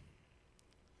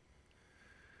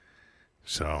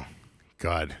 So,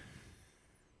 God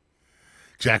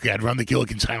Exactly. I'd run the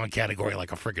Gilligan's Island category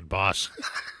like a friggin' boss.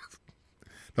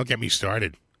 Don't get me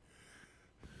started.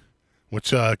 What's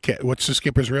the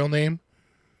skipper's real name?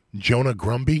 Jonah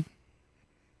Grumby?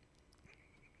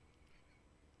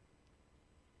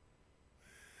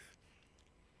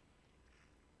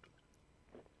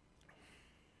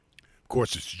 Of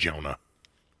course it's Jonah.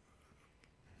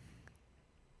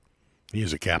 He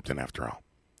is a captain after all.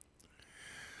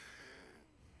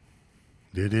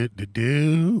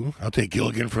 I'll take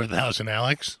Gilligan for 1,000,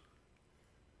 Alex.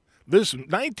 This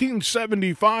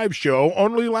 1975 show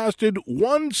only lasted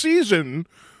one season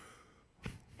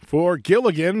for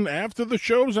Gilligan after the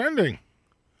show's ending.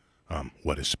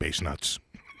 What is Space Nuts?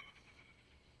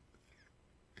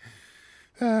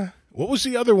 What was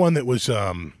the other one that was,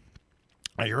 I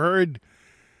heard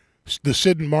the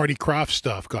Sid and Marty Krofft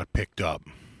stuff got picked up.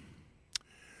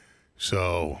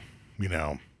 So, you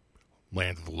know,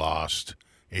 Land of the Lost,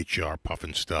 HR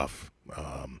Puffin stuff,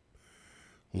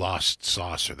 Lost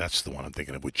Saucer, that's the one I'm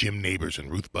thinking of, with Jim Nabors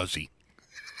and Ruth Buzzy.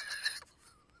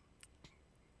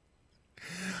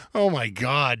 Oh my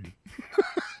God.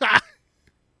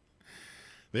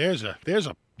 There's a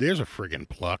friggin'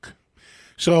 pluck.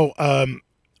 So,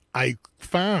 I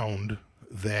found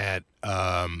that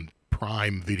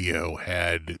Prime Video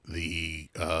had the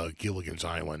Gilligan's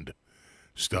Island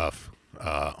stuff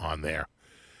on there.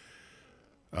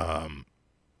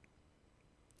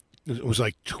 It was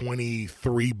like $23,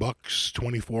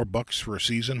 $24 for a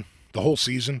season, the whole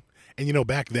season. And, you know,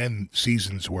 back then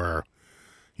seasons were,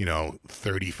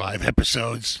 35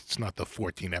 episodes. It's not the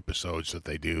 14 episodes that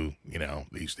they do,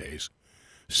 these days.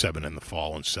 7 in the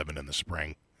fall and 7 in the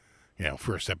spring.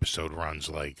 First episode runs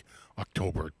like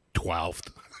October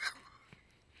 12th.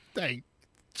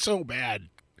 So bad.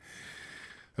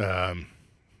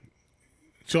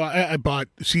 So I bought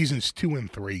seasons 2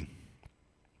 and 3.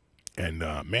 And,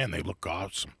 man, they look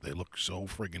awesome. They look so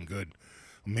friggin' good.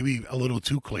 Maybe a little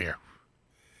too clear.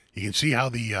 You can see how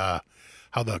the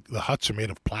huts are made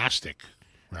of plastic,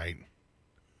 right?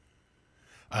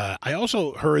 I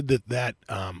also heard that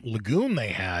lagoon they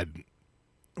had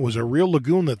was a real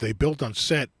lagoon that they built on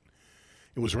set.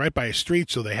 It was right by a street,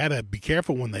 so they had to be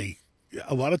careful when a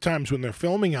lot of times when they're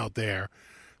filming out there,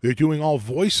 they're doing all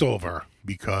voiceover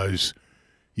because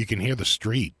you can hear the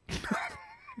street.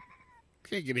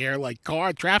 You can hear like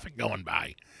car traffic going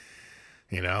by,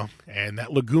 and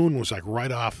that lagoon was like right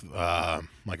off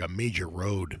like a major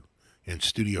road in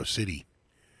Studio City.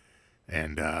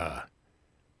 And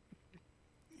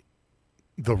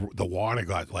the water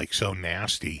got like so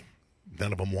nasty,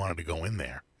 none of them wanted to go in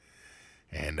there.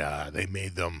 And they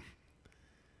made them,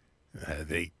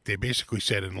 they basically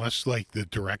said, unless like the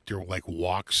director like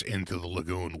walks into the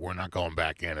lagoon, we're not going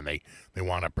back in. And they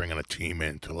wound up bringing a team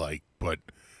in to like put,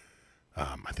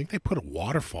 I think they put a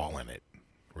waterfall in it,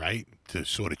 right? To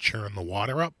sort of churn the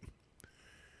water up.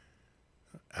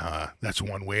 That's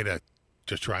one way to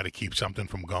try to keep something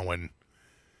from going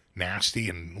nasty.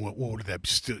 And what would that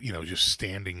still, just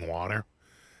standing water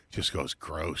just goes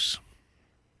gross.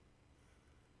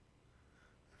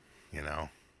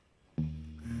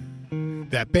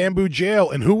 That bamboo jail.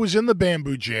 And who was in the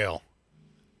bamboo jail?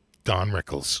 Don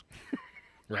Rickles.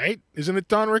 Right? Isn't it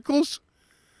Don Rickles?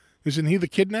 Isn't he the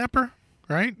kidnapper?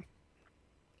 Right?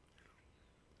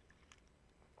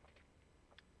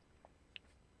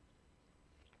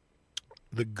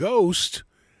 The ghost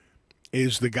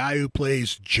is the guy who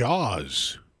plays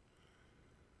Jaws.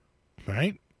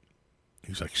 Right?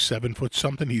 He's like 7 foot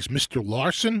something. He's Mr.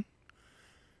 Larson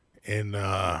in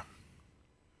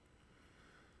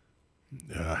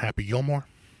Happy Gilmore.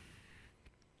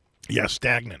 Yeah,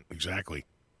 Stagnant, exactly.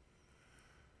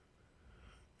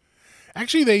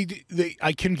 Actually,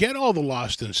 I can get all the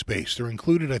Lost in Space. They're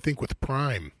included, I think, with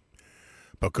Prime.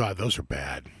 But God, those are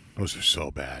bad. Those are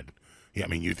so bad. Yeah, I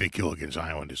mean, you think Gilligan's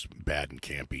Island is bad and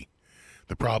campy.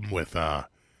 The problem with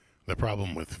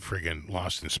friggin'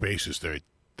 Lost in Space is they're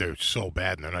so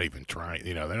bad and they're not even trying.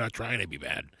 They're not trying to be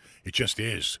bad. It just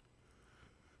is.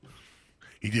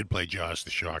 He did play Jaws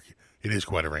the shark. It is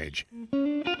quite a range.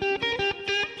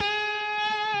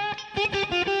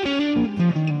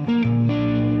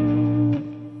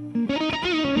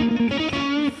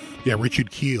 Yeah,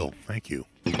 Richard Keel. Thank you.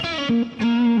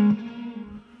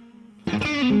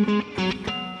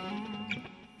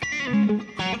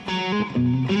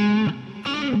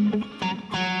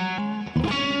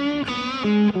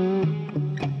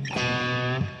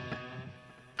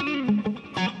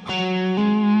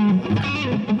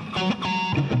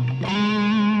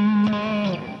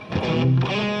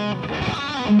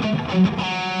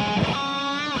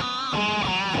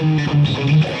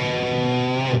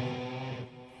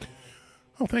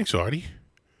 Oh, thanks, Artie.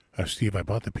 Steve, I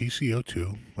bought the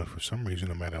PC-02, but for some reason,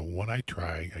 no matter what I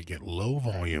try, I get low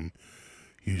volume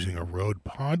using a Rode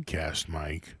podcast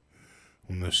mic.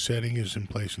 When the setting is in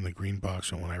place in the green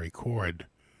box and when I record,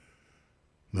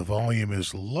 the volume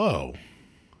is low.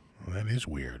 Well, that is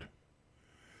weird.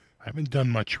 I haven't done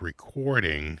much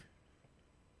recording.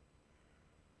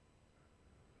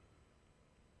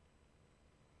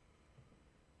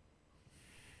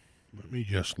 Let me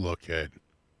just look at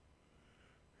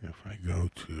if I go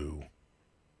to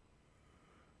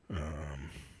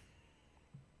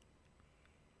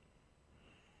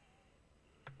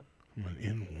I'm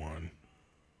in one.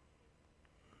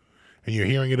 And you're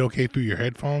hearing it okay through your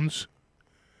headphones?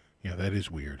 Yeah, that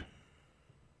is weird.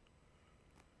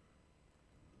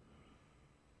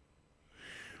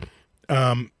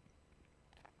 Hold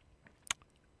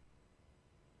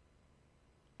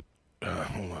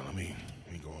on, let me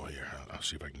go over here. I'll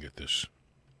see if I can get this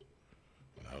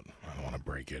without, I don't want to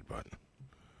break it, but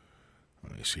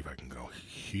let me see if I can go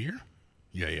here.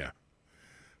 Yeah.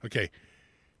 Okay.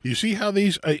 You see how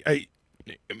these, I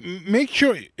make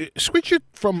sure, switch it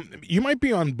from, you might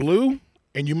be on blue,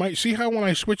 and you might see how when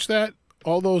I switch that,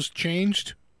 all those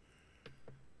changed.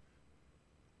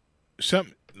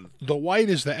 The white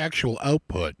is the actual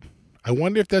output. I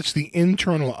wonder if that's the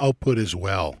internal output as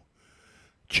well.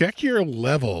 Check your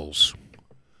levels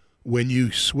when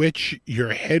you switch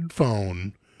your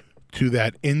headphone to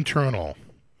that internal,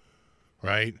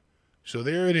 right? So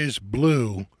there it is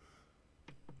blue,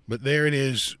 but there it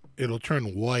is, it'll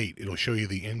turn white. It'll show you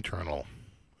the internal.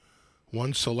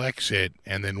 One selects it,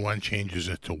 and then one changes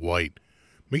it to white.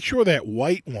 Make sure that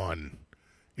white one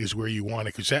is where you want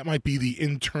it, because that might be the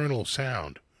internal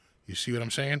sound. You see what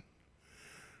I'm saying?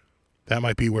 That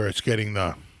might be where it's getting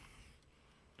the...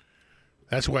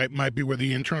 That's why it might be where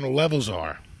the internal levels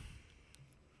are.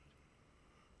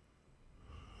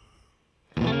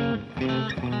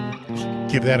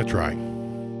 Give that a try.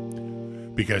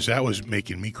 Because that was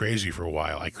making me crazy for a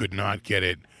while. I could not get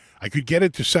it. I could get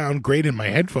it to sound great in my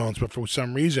headphones, but for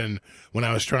some reason, when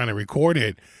I was trying to record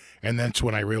it, and that's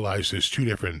when I realized there's two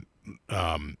different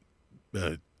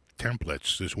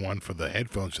templates. There's one for the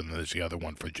headphones, and there's the other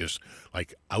one for just,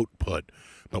 like, output.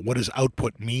 But what does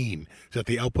output mean? Is that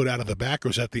the output out of the back, or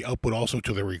is that the output also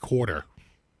to the recorder?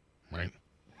 Right?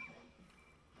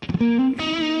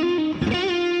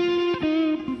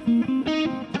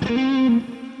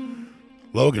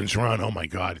 Logan's Run, oh my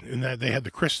God. And that they had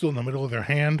the crystal in the middle of their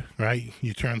hand, right?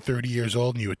 You turned 30 years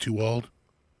old and you were too old.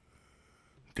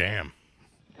 Damn.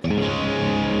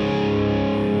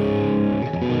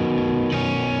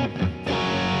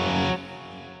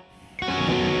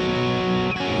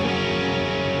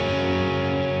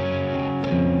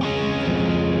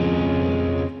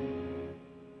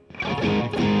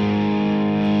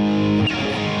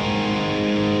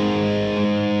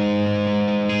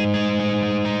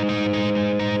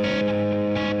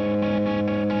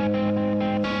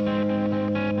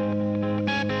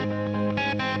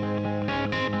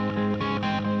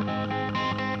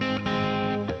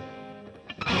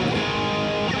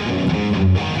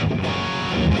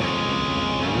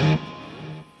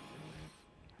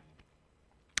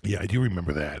 Yeah, I do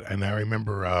remember that. And I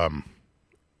remember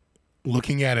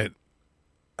looking at it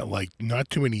like not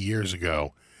too many years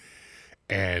ago,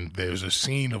 and there's a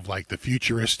scene of like the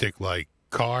futuristic like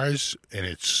cars, and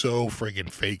it's so friggin'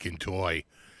 fake and toy.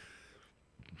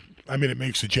 I mean, it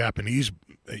makes the Japanese,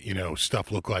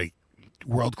 stuff look like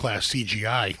world-class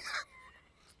CGI.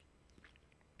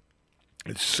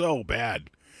 It's so bad.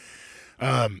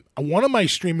 One of my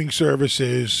streaming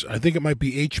services, I think it might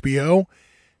be HBO,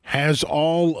 has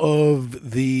all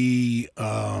of the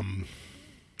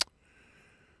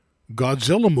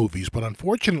Godzilla movies, but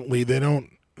unfortunately they don't,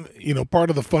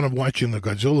 part of the fun of watching the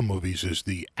Godzilla movies is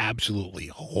the absolutely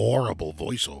horrible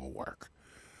voiceover work.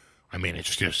 I mean,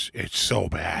 it's so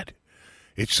bad.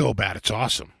 It's so bad, it's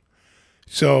awesome.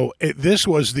 So this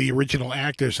was the original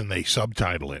actors, and they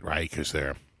subtitle it, right? Because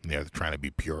they're trying to be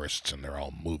purists, and they're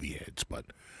all movie heads, but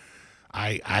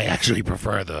I actually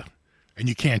prefer and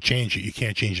you can't change it. You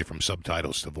can't change it from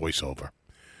subtitles to voiceover.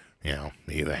 They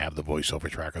either have the voiceover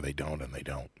track or they don't, and they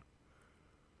don't.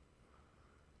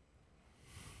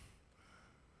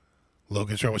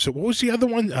 Logan's Run. So what was the other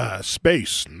one?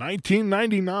 Space,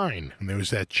 1999. And there was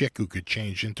that chick who could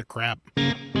change into crap.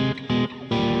 What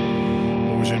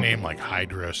was her name? Like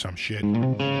Hydra or some shit.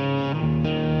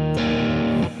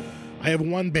 I have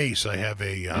one bass. I have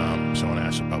a, someone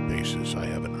asked about basses. I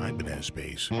have an Ibanez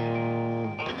bass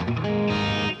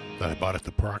that I bought at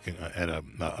the parking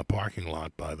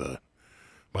lot by the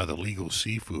Legal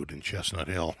Seafood in Chestnut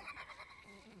Hill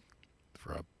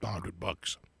for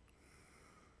 $100.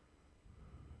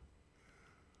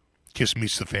 Kiss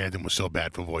Meets the Phantom was so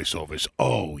bad for voiceovers.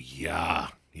 Oh, yeah.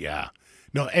 Yeah.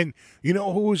 No, and you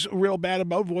know who was real bad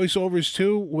about voiceovers,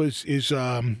 too?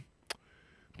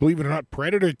 Believe it or not,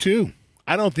 Predator 2.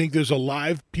 I don't think there's a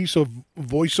live piece of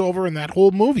voiceover in that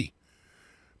whole movie.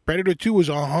 Predator 2 was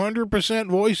 100%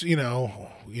 voice,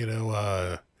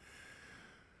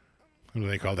 what do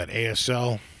they call that?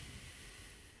 ASL?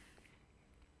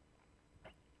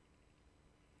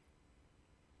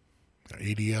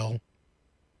 ADL?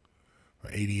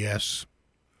 Or ADS?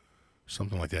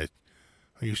 Something like that.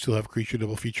 You still have Creature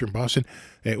Double Feature in Boston.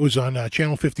 It was on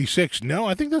Channel 56. No,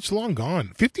 I think that's long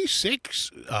gone.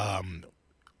 56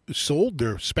 sold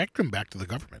their spectrum back to the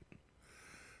government.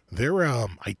 They're,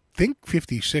 I think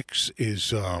 56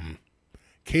 is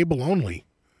cable only.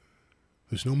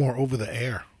 There's no more over the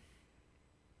air.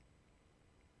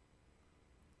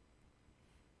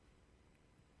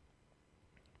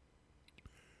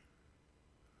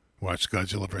 Watched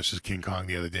Godzilla vs. King Kong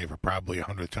the other day for probably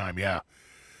 100th time. Yeah.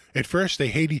 At first, they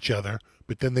hate each other,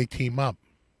 but then they team up.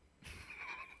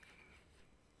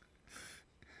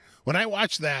 When I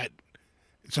watch that,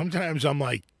 sometimes I'm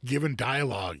like giving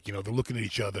dialogue. They're looking at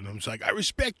each other, and I'm just like, I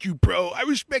respect you, bro. I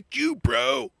respect you,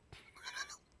 bro.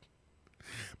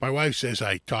 My wife says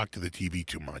I talk to the TV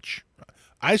too much.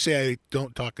 I say I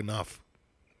don't talk enough.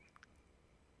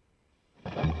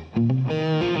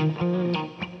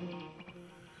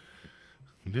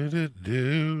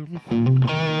 Do-do-do.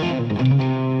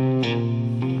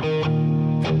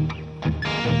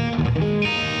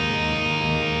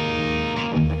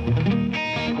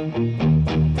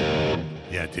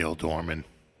 Yeah, Dale Dorman.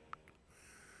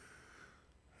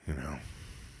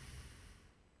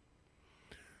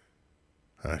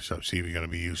 So see if you're going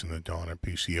to be using the Donner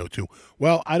PC-02.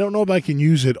 Well, I don't know if I can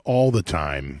use it all the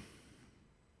time.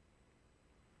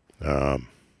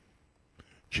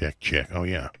 Check. Oh,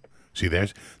 yeah. See, there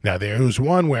was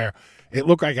one where it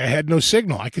looked like I had no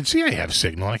signal. I can see I have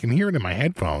signal. I can hear it in my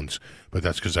headphones, but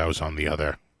that's because I was on the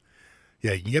other.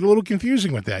 Yeah, you can get a little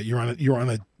confusing with that. You're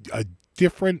on a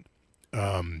different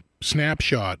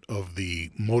snapshot of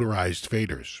the motorized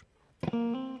faders.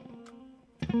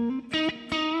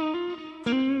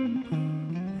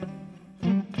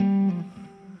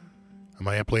 Am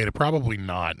I uploaded? Probably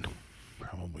not.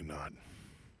 Probably not.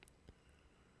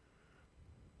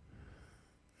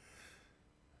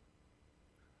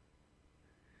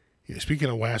 Yeah, speaking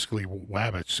of Wascally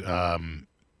Wabbits,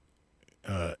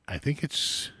 I think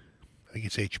it's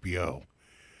HBO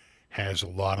has a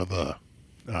lot of the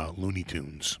Looney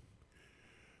Tunes.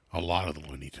 A lot of the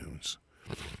Looney Tunes.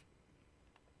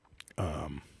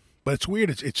 But it's weird.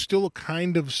 It's still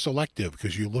kind of selective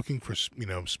because you're looking for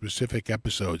specific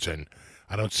episodes, and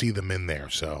I don't see them in there.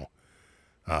 So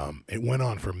it went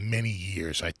on for many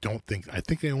years. I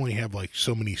think they only have like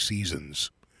so many seasons.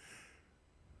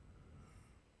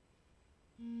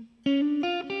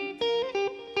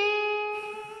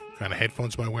 Kind of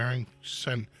headphones am I wearing?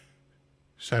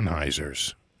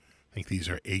 Sennheisers. I think these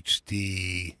are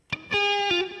HD.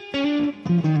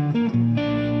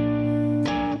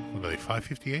 What are they?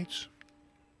 558s?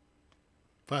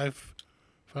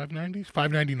 590s?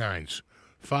 599s.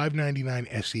 599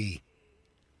 SE.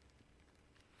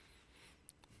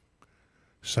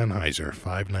 Sennheiser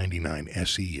 599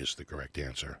 SE is the correct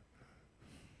answer.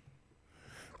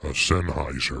 A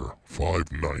Sennheiser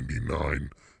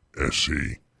 599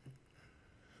 SE.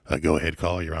 Go ahead,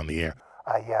 caller. You're on the air.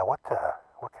 Yeah, what kind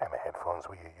of headphones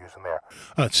were you using there?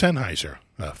 Sennheiser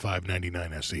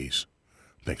 599 SEs.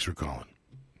 Thanks for calling.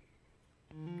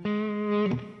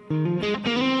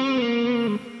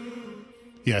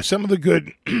 Yeah, some of the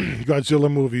good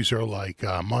Godzilla movies are like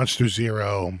Monster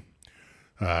Zero,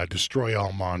 Destroy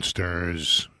All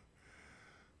Monsters,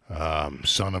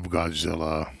 Son of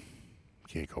Godzilla.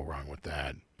 Can't go wrong with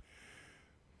that.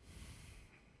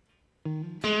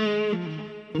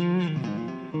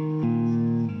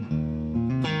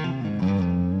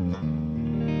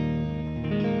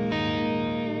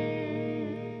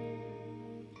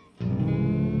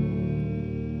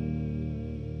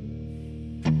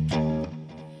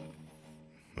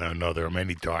 No, there are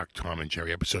many dark Tom and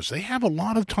Jerry episodes. They have a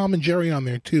lot of Tom and Jerry on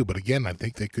there too, but again, I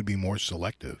think they could be more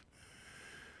selective.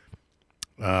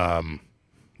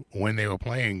 When they were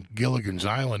playing Gilligan's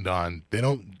Island they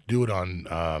don't do it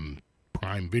on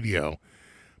Prime Video,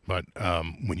 but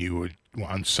when you were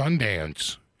on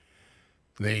Sundance,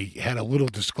 they had a little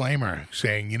disclaimer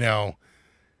saying,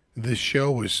 this show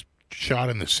was shot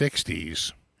in the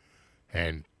 60s,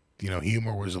 and,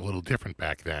 humor was a little different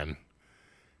back then.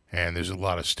 And there's a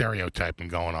lot of stereotyping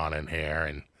going on in here.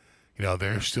 And,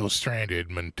 they're still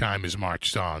stranded when time has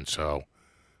marched on. So,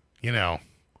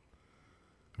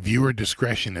 Viewer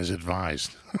discretion is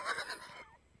advised.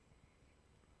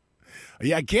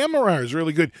 Yeah, Gamera is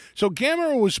really good. So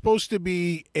Gamera was supposed to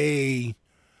be a,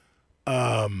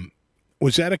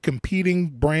 was that a competing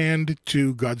brand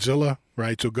to Godzilla,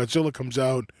 right? So Godzilla comes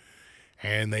out,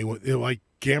 and they're like,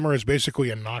 Gamera is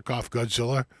basically a knockoff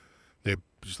Godzilla. They're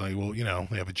just like, well, you know,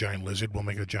 they have a giant lizard, we'll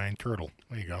make a giant turtle.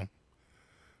 There you go.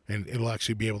 And it'll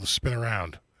actually be able to spin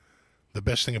around. The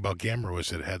best thing about Gamera was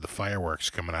that it had the fireworks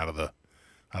coming out of the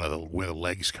where the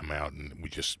legs come out, and we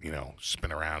just, you know,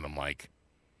 spin around them like.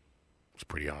 It's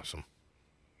pretty awesome.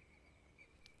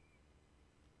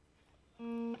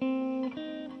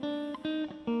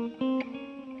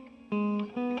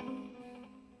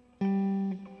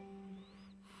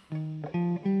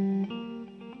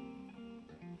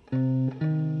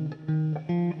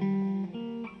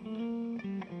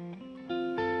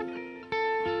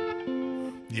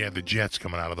 Yeah, the jets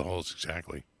coming out of the holes,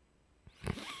 exactly.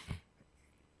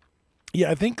 Yeah,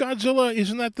 I think Godzilla,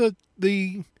 isn't that the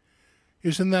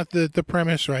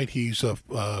premise, right? He's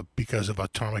because of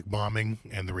atomic bombing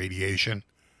and the radiation,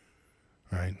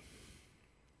 right?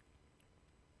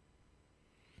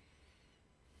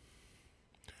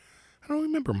 I don't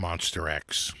remember Monster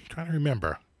X. I'm trying to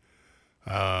remember.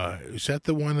 Is that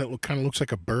the one that kind of looks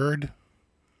like a bird?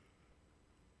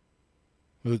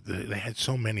 They had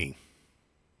so many.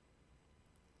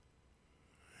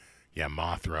 Yeah,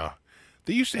 Mothra.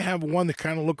 They used to have one that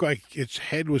kind of looked like its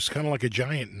head was kind of like a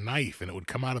giant knife, and it would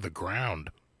come out of the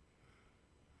ground.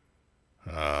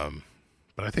 But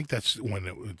I think that's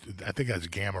I think that's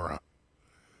Gamera.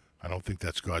 I don't think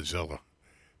that's Godzilla.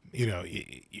 You know,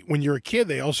 when you're a kid,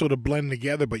 they all sort of blend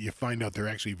together, but you find out they're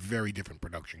actually very different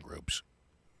production groups.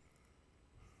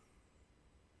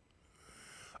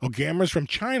 Oh, Gamera's from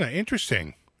China.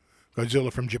 Interesting.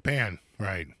 Godzilla from Japan.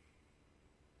 Right.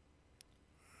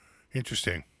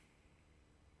 Interesting.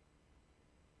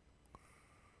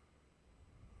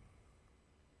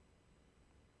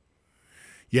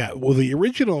 Yeah, well, the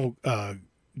original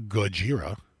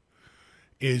Gojira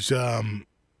is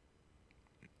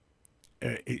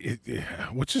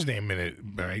what's his name in it?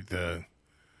 Right, the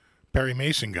Perry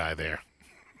Mason guy there.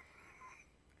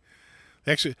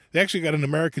 They actually got an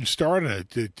American star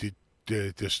to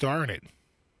star in it.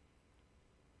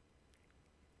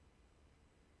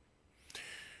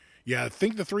 Yeah, I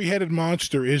think the three-headed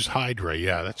monster is Hydra.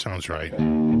 Yeah, that sounds right.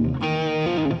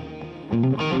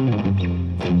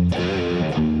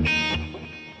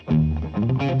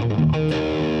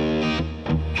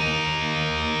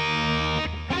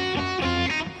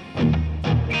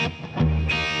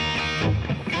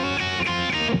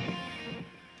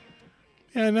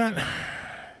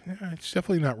 Yeah, it's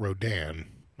definitely not Rodan.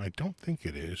 I don't think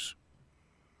it is.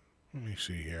 Let me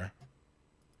see here.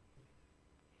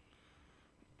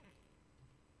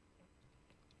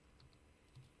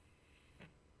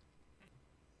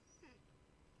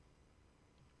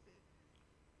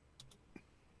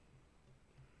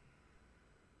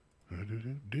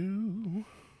 Do.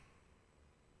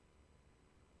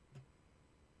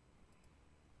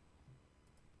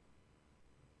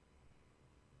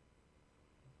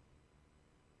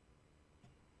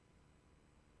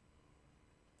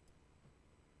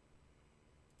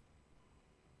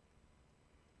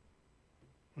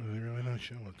 Well, they really don't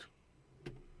show it. A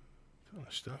ton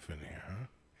of stuff in here, huh?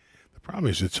 The problem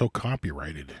is it's so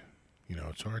copyrighted. You know,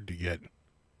 it's hard to get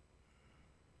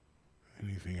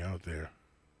anything out there.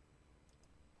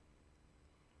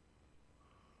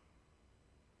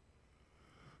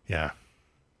 Yeah.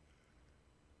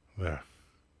 There.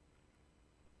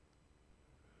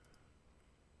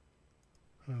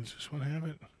 Oh, does this one have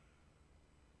it?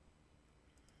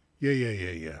 Yeah.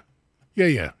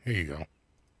 Yeah. Here you go.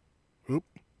 Oop.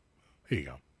 Here you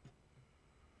go.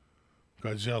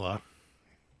 Godzilla.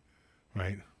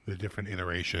 Right? The different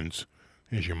iterations.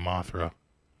 Here's your Mothra.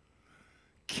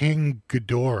 King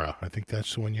Ghidorah. I think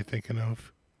that's the one you're thinking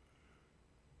of.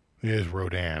 There's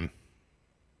Rodan.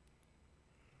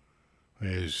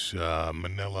 There's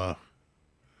Manila.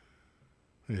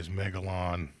 There's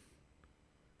Megalon.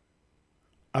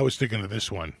 I was thinking of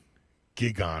this one.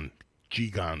 Gigan.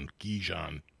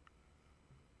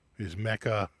 There's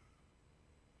Mecha.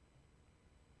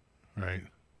 Right?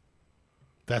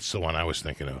 That's the one I was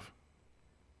thinking of.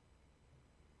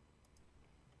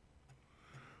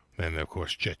 Then, of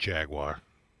course, Jet Jaguar.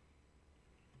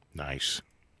 Nice.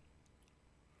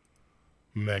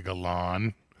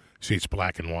 Megalon. See, it's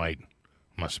black and white.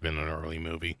 Must have been an early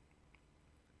movie.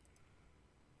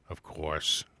 Of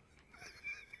course.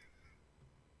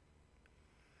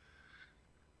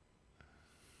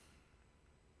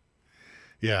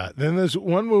 Yeah, then there's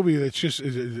one movie that's just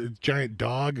a giant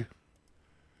dog.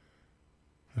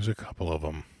 There's a couple of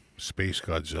them. Space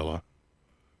Godzilla.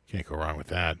 Can't go wrong with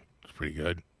that. It's pretty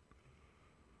good.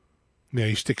 Yeah,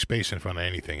 you stick space in front of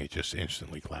anything, it just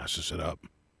instantly classes it up.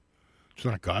 It's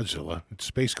not Godzilla. It's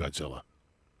Space Godzilla.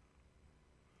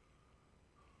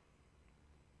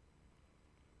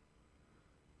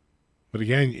 But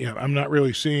again, you know, I'm not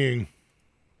really seeing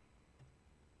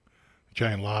a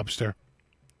giant lobster,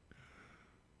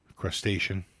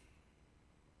 crustacean.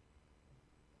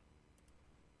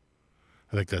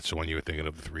 I think that's the one you were thinking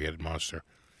of, the three-headed monster.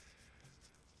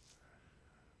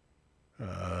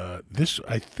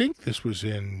 I think this was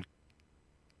in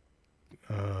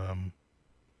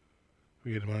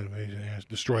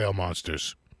Destroy All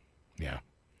Monsters. Yeah,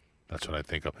 that's what I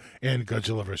think of. And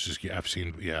Godzilla versus, I've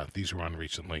seen, these were on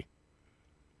recently.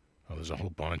 Oh, there's a whole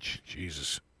bunch.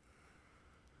 Jesus.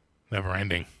 Never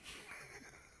ending.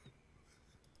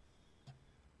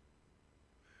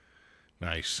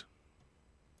 Nice.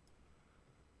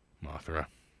 Mothra.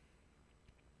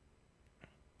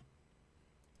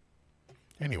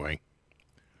 Anyway,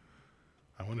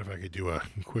 I wonder if I could do a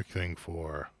quick thing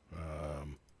for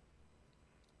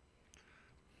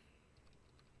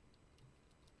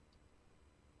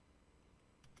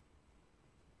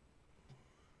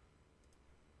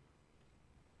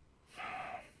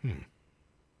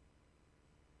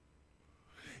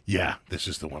Yeah, this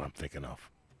is the one I'm thinking of.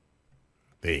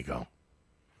 There you go.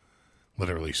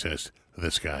 Literally says,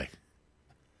 this guy.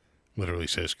 Literally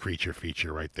says creature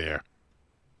feature right there.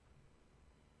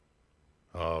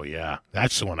 Oh, yeah.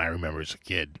 That's the one I remember as a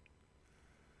kid.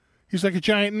 He's like a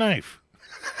giant knife.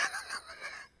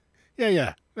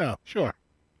 Yeah. No, sure.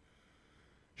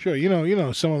 Sure, you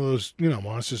know, some of those,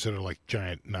 monsters that are like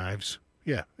giant knives.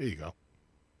 Yeah, there you go.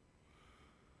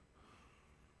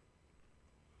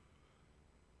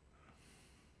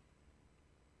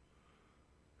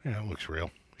 Yeah, it looks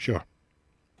real. Sure.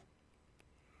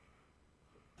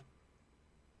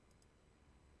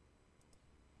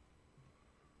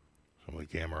 Some of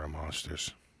the Gamera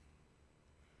monsters.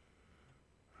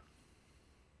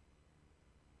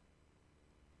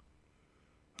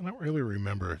 I don't really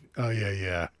remember. Oh,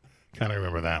 yeah. Kind of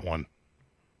remember that one.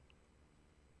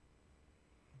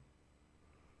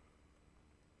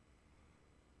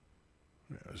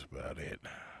 That was about it.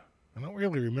 I don't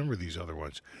really remember these other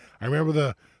ones. I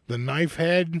remember the knife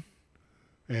head,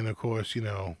 and of course,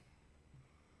 Gamera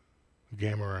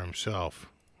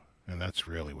himself, and that's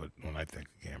really when I think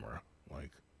of Gamera,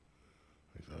 like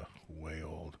he's a way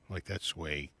old, like that's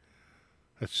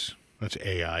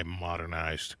AI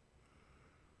modernized,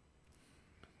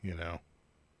 Yeah.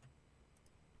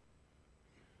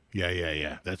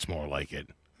 That's more like it.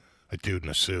 A dude in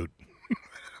a suit.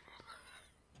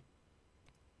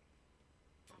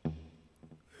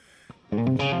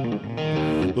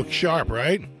 Looks sharp,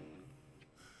 right?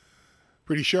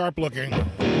 Pretty sharp looking.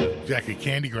 Exactly,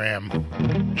 Candygram.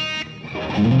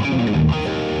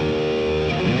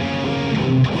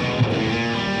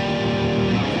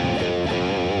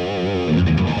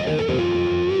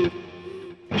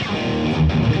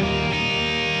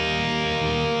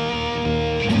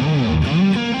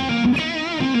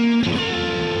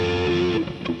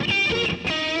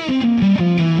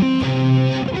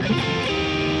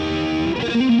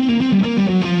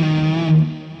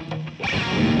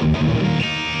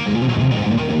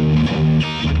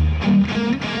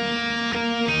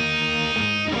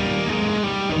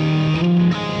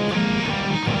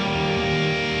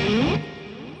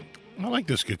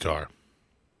 This guitar.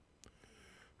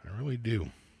 I really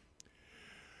do.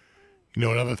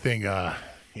 Another thing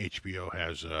HBO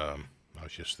has, I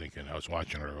was just thinking, I was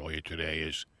watching it earlier today,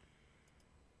 is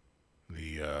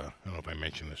I don't know if I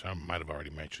mentioned this, I might have already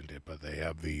mentioned it, but they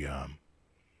have the,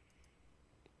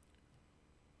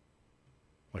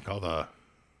 like all the,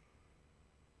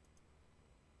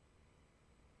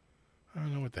 I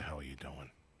don't know what the hell you're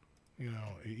doing.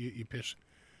 You piss,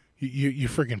 you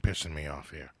friggin' pissing me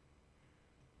off here.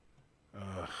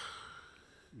 Yeah.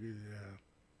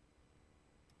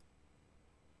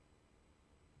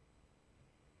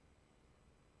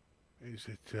 Is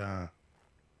it,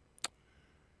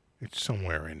 it's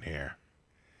somewhere in here.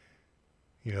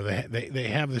 They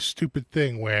have this stupid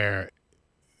thing where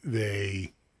you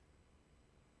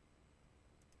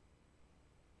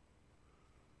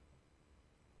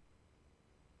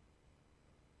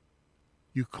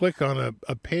click on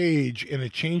a page and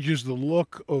it changes the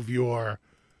look of your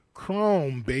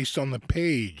Chrome based on the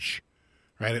page,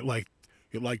 right?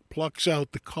 It plucks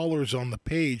out the colors on the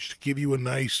page to give you a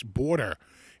nice border.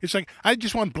 It's like, I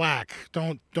just want black.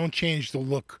 Don't change the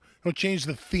look. Don't change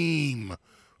the theme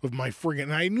of my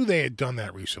friggin'. I knew they had done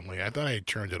that recently. I thought I had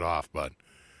turned it off, but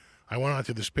I went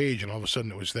onto this page, and all of a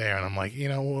sudden it was there, and I'm like,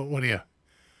 what are you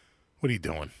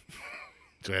doing?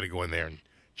 So I had to go in there and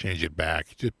change it back.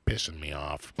 It's just pissing me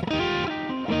off.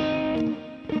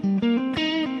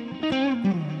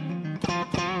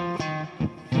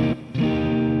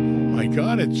 My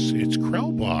God, it's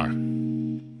Krell Bar.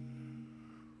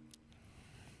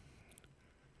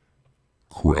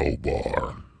 Krell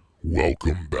Bar,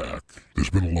 welcome back. There's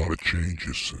been a lot of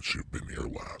changes since you've been here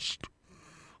last.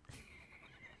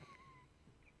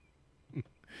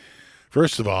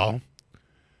 First of all,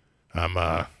 I'm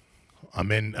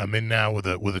in now with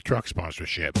a truck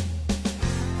sponsorship.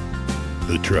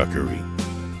 The Truckery.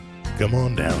 Come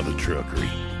on down to the Truckery.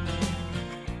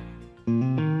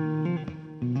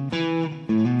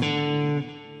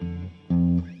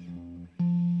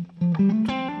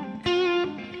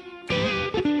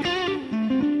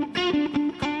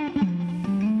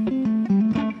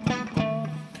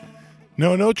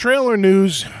 No trailer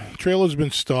news. Trailer's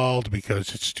been stalled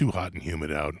because it's too hot and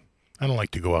humid out. I don't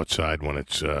like to go outside when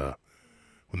it's when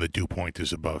the dew point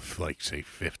is above, like, say,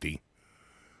 50.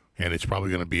 And it's probably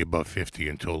going to be above 50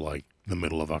 until, like, the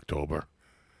middle of October.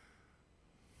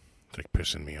 It's, like,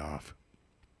 pissing me off.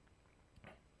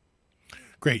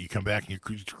 Great, you come back and you're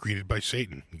greeted by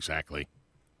Satan. Exactly.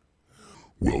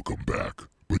 Welcome back,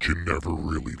 but you never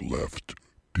really left,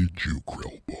 did you,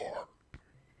 Krell Bar?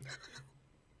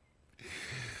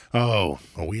 Oh,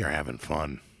 we are having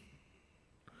fun.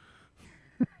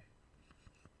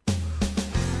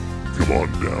 Come on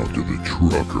down to the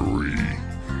Truckery.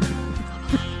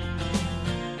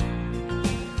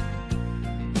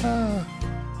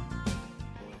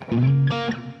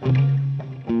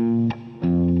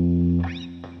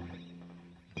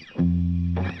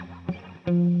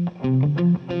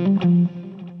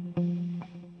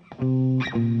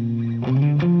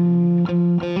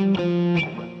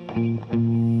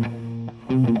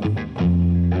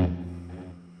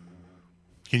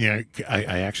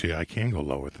 I can go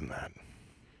lower than that.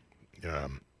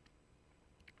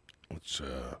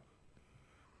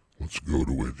 Let's go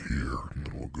to it here, and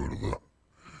then we'll go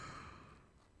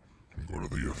to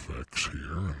the effects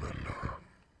here, and then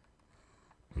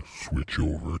switch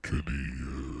over to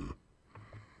the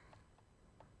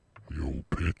old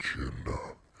pitch, and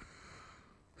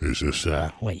is this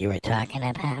What you were talking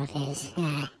about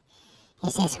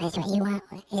is this what you want?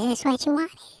 Is this what you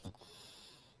wanted?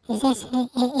 Is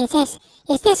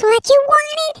this what you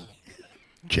wanted?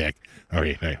 check? All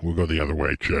right, hey, we'll go the other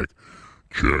way. Check.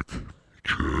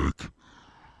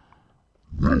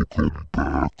 Welcome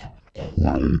back,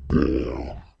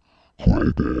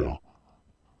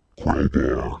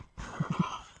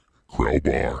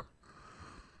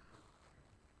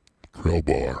 Krell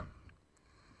Bar.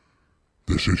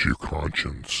 This is your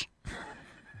conscience.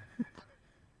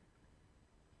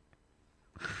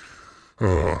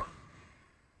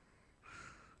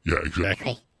 Yeah,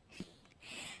 exactly.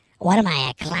 What am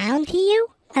I, a clown to you?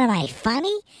 What am I,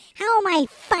 funny? How am I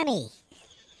funny?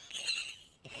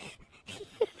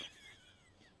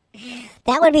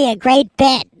 That would be a great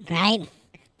bit, right?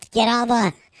 Get all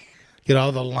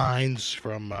the lines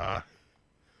from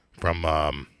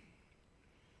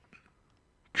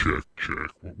Check. I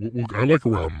like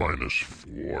around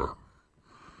 -4.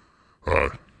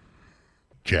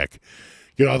 check.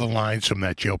 Get all the lines from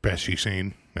that Joe Pesci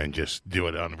scene and just do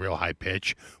it on a real high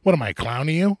pitch. What am I,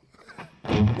 clowning you?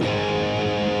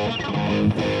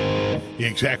 Yeah,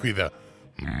 exactly. The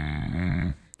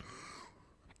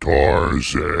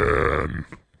Tarzan.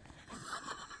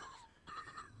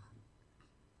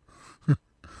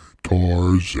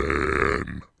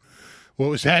 what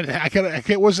was that?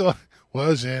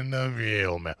 Wasn't a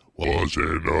real man.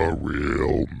 Wasn't a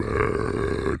real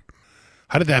man.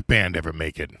 How did that band ever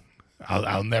make it?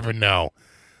 I'll never know.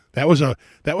 That was a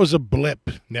blip,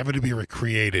 never to be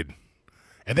recreated.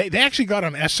 And they actually got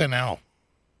on SNL.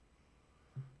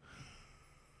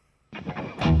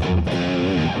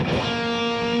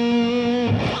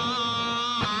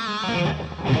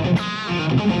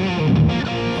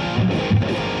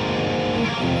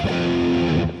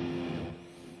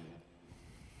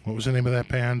 What was the name of that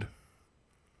band?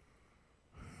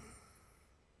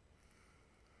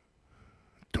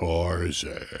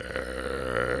 Tarzan.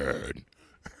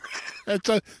 That's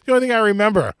the only thing I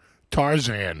remember.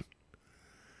 Tarzan.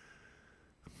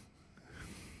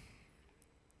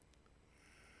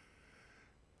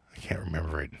 I can't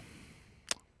remember it.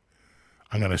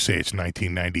 I'm going to say it's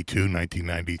 1992,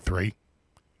 1993.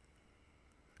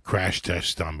 Crash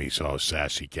Test Dummies. Oh,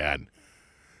 sassy cat.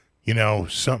 You know,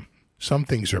 some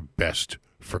things are best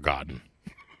forgotten.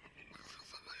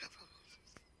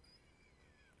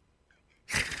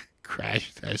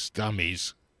 Crash Test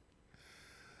Dummies.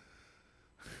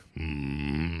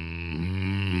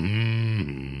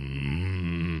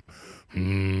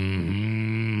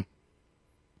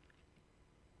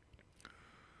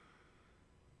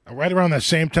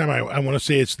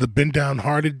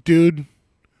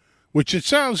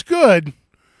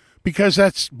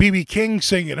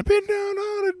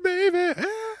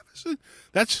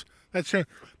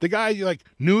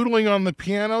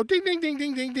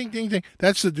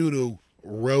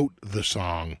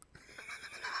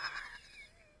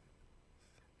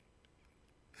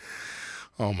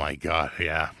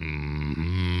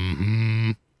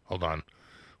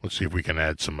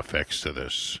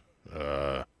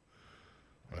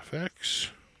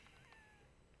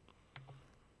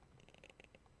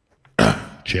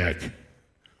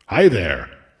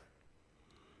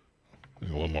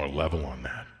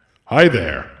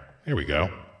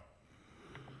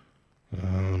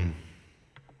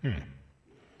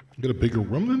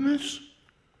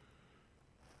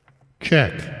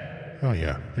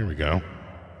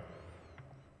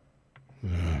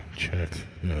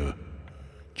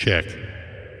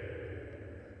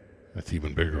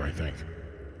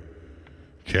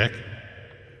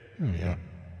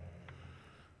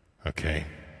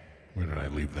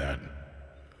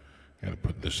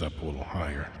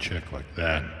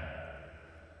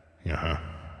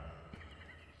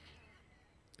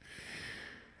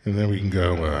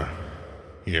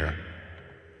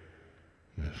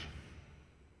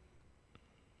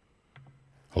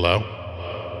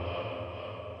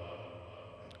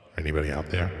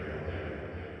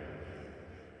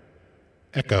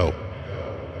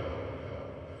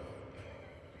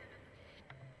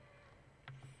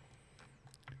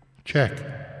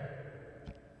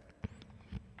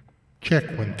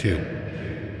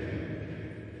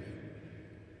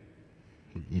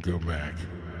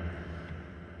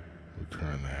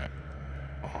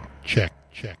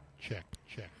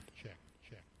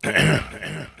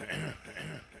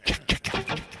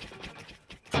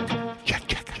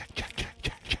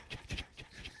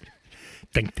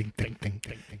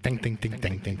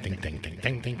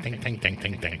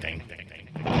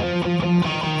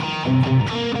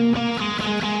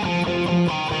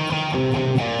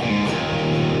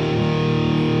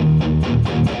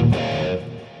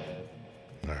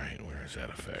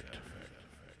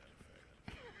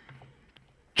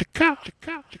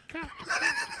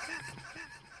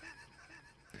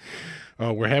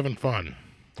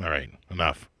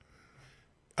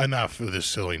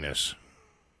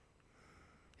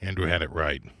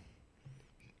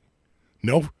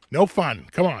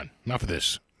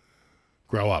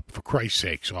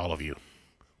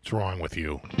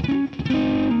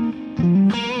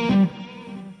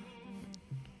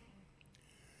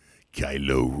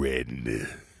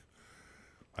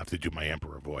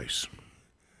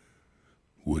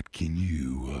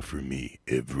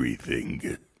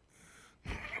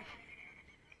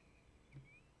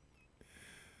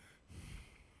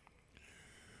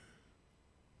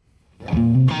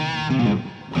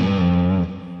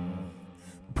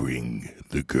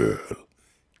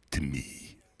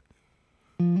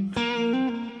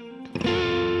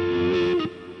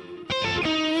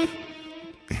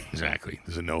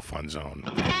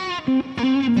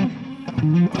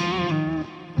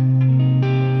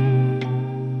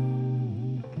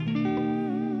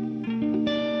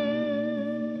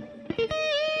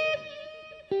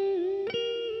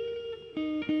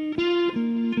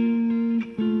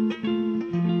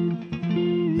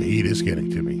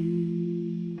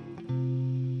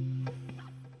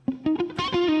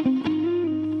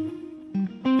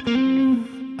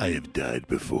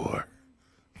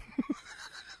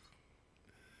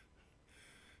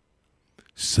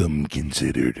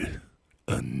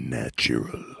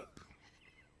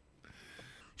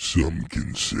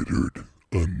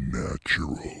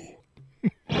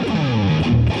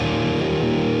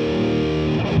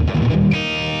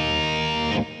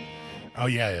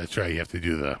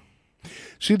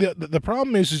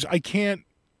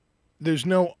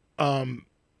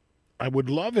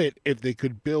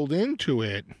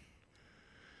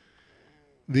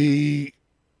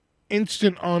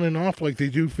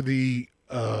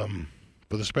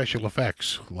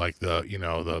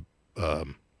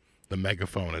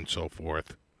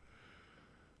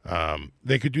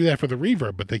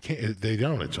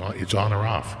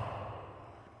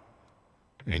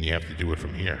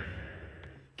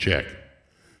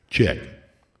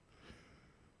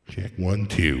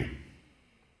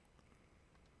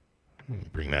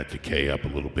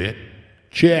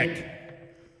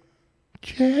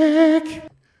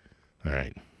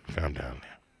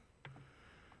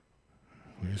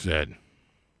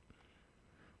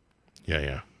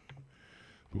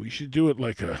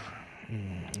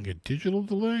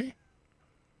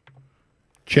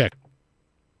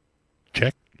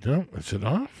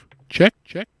 Check.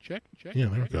 Yeah,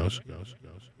 there it goes.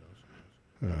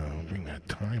 Bring that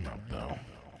time up, though.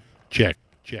 Check.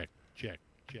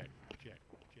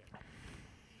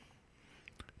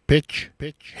 Pitch,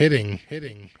 hitting.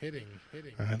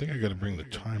 I think I got to bring the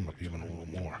time up even a little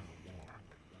more.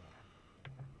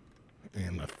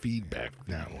 And the feedback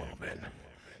down a little bit.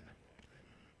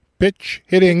 Pitch,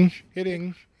 hitting.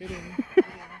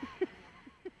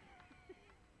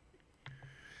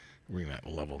 Bring that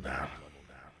level down.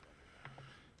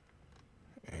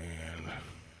 And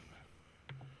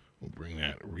we'll bring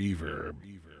that reverb.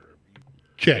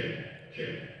 Check.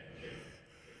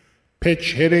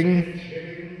 Pitch, hitting.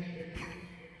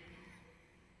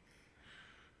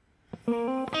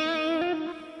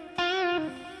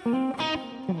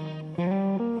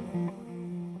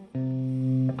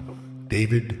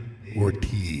 David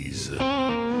Ortiz.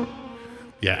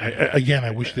 Yeah,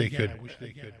 I wish they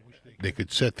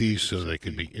could set these so they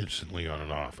could be instantly on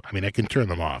and off. I mean, I can turn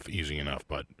them off easy enough,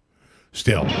 but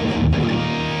still.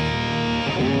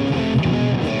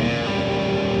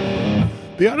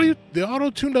 The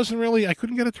auto-tune doesn't really, I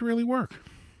couldn't get it to really work.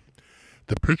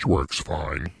 The pitch works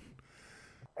fine.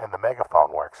 And the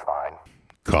megaphone works fine.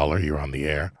 Caller, you're on the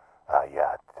air.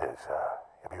 Yeah, it is.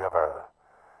 Have you ever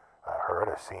heard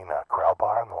or seen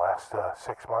Crowbar in the last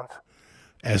 6 months?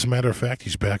 As a matter of fact,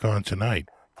 he's back on tonight.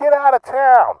 Get out of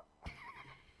town!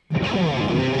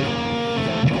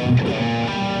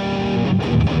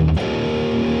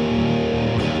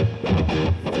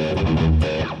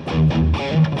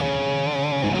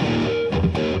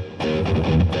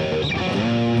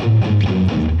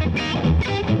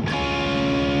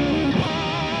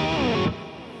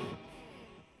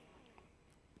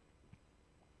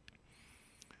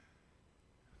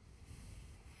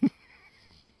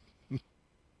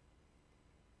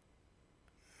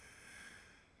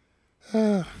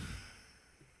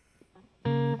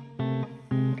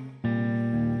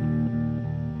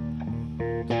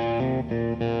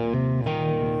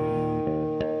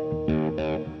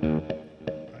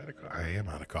 I am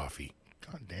out of coffee.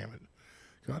 God damn it.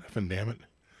 God effing damn it.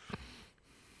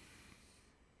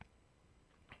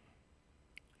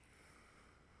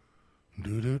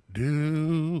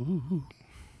 Do.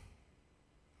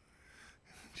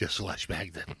 Just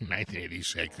flashback to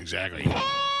 1986, exactly.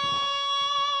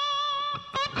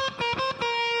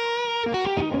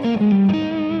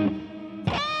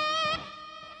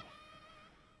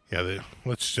 Yeah,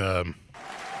 let's calm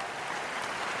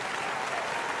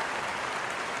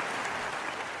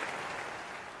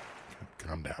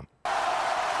down. Oh.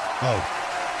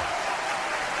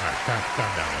 All right,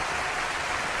 calm down.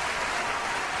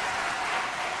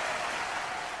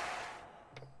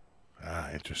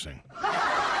 Interesting.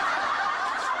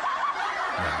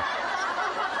 Yeah.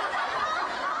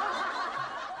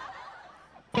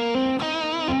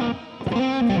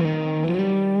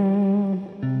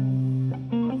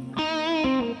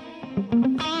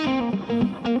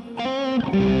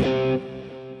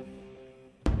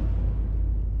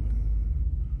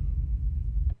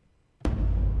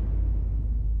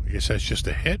 I guess that's just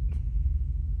a hit.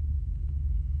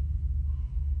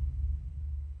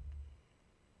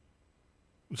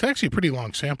 It's actually a pretty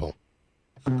long sample.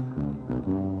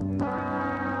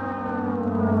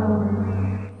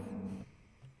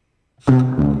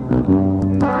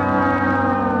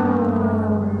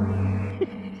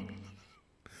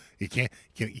 You can't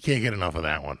get enough of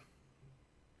that one.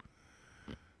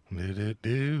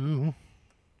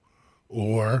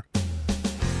 Or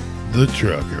the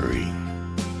truckery.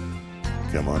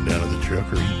 Come on down to the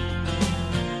truckery.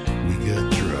 We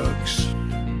got trucks.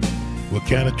 What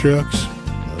kind of trucks?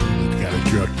 Well, the kind of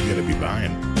truck you gotta be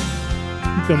buying.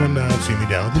 You come on down and see me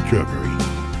down at the truckery.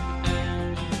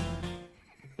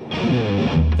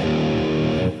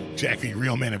 Exactly,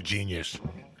 real man of genius.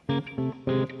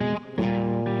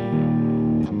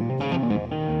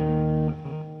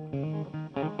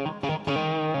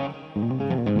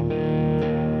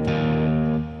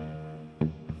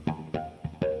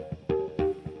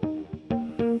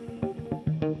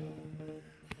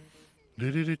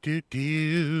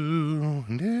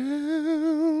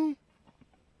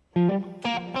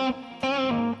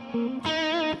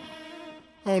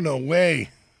 Oh, no way.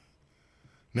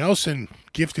 Nelson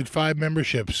gifted 5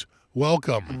 memberships.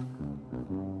 Welcome.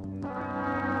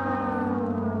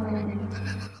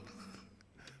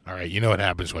 All right, you know what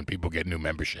happens when people get new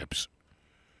memberships.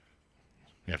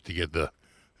 You have to get the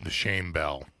shame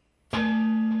bell.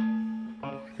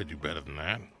 I could do better than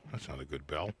that. That's not a good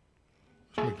bell.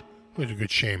 Where's a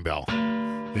good shame bell?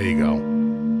 There you go.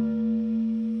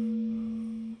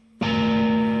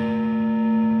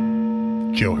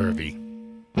 Joe Hervey.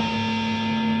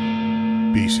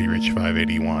 BC Rich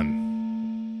 581.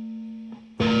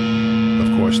 Of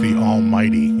course, the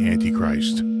almighty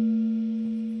Antichrist.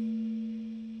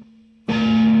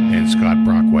 And Scott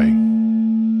Brockway.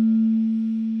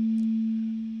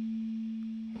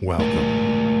 Welcome.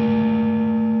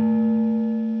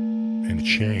 And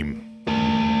shame.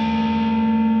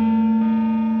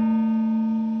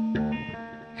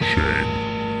 Shame.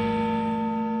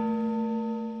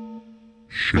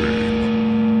 Shame.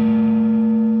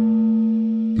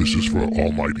 This is for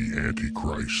Almighty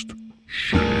Antichrist.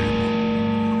 Shame.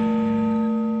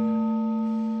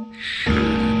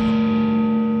 Shame.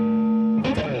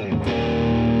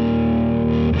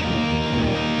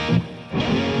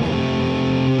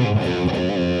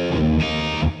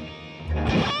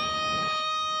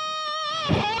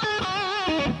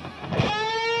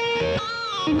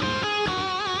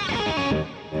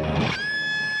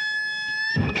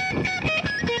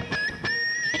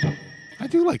 I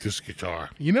do like this guitar.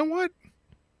 You know what?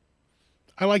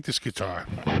 I like this guitar.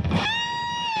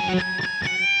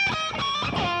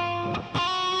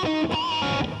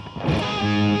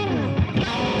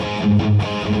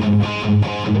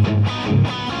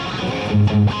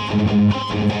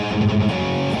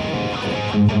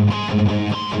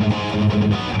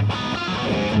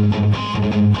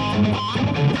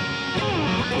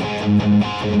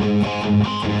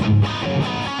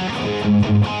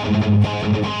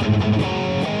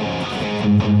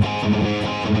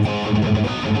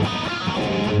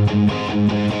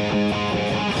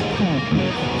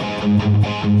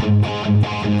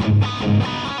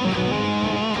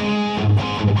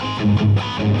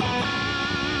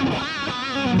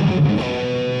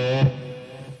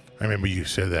 I remember you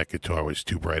said that guitar was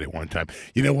too bright at one time.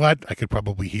 You know what? I could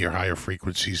probably hear higher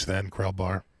frequencies then,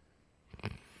 Krellbar.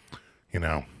 You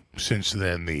know, since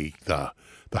then the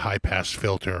high pass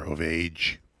filter of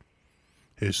age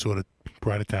has sort of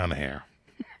brought it down a hair.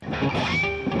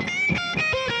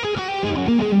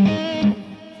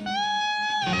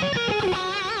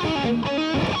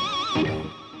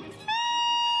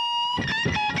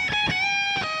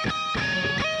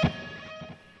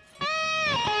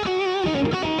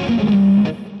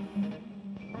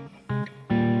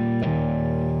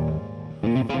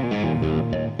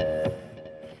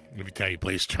 Every time you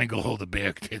play Stranglehold the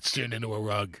Bear, it's turned into a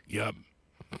rug. Yup.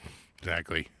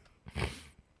 Exactly.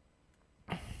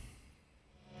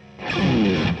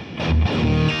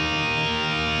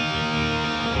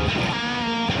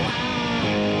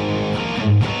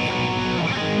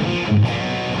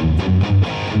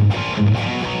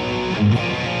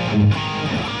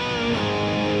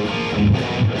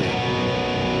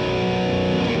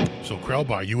 So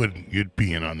Krellbar, you'd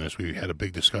be in on this. We had a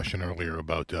big discussion earlier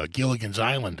about Gilligan's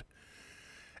Island,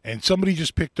 and somebody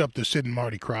just picked up the Sid and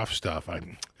Marty Krofft stuff.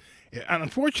 And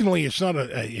unfortunately, it's not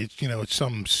it's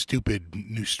some stupid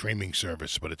new streaming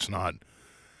service, but it's not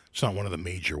one of the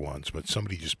major ones. But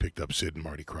somebody just picked up Sid and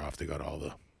Marty Krofft. They got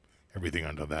everything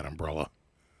under that umbrella.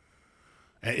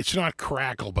 And it's not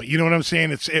Crackle, but you know what I'm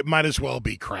saying? It might as well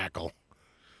be Crackle.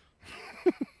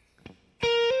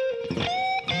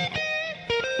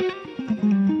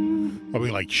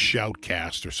 Probably like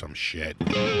Shoutcast or some shit.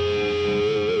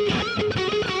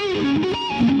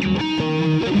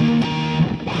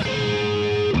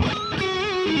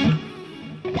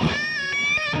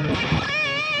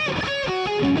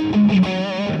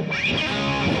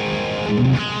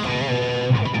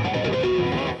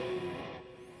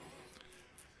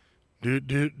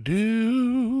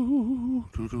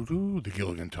 The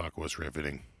Gilligan talk was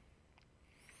riveting.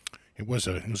 It was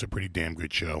a pretty damn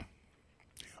good show.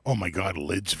 Oh my God,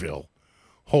 Lidsville.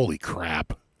 Holy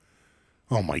crap.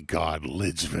 Oh my God,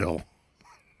 Lidsville.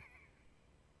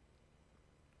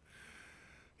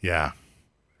 Yeah.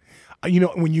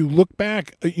 When you look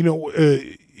back,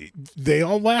 they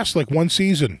all last like one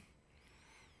season.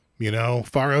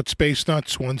 Far Out Space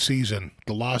Nuts, one season.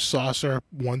 The Lost Saucer,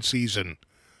 one season.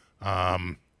 A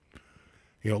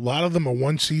lot of them are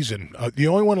one season. The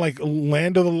only one, like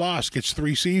Land of the Lost, gets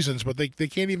 3 seasons, but they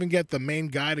can't even get the main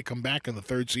guy to come back in the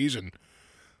 3rd season.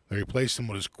 They replaced him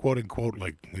with his quote-unquote,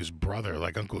 like, his brother,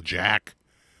 like Uncle Jack.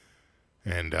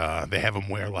 And they have him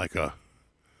wear like a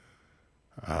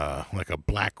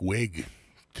black wig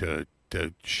to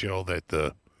show that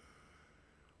the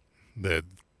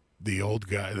old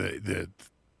guy, the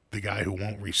guy who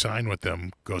won't re-sign with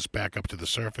them goes back up to the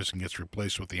surface and gets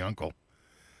replaced with the uncle.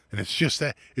 And it's just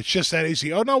that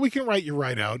easy. Oh no, we can write you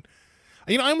right out.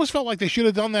 I almost felt like they should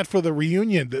have done that for the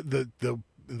reunion.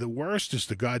 The worst is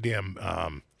the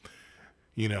goddamn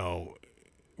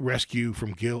rescue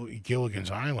from Gilligan's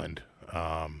Island.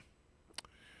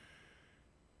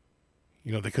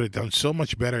 You know, they could have done so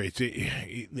much better.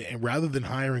 Rather than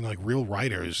hiring like real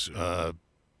writers,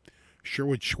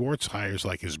 Sherwood Schwartz hires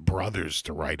like his brothers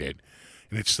to write it,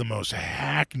 and it's the most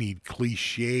hackneyed,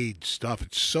 cliched stuff.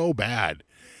 It's so bad.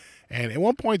 And at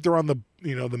one point, they're on the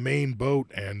the main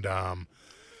boat, and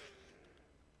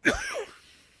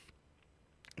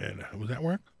and was that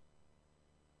work?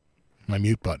 My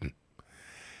mute button.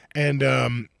 And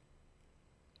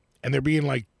they're being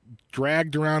like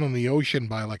dragged around in the ocean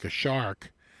by like a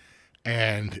shark,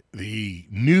 and the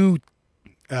new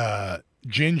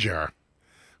Ginger,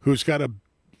 who's got a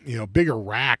bigger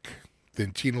rack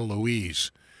than Tina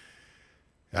Louise,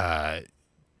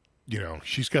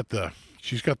 she's got the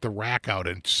rack out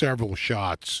in several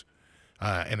shots,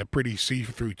 and a pretty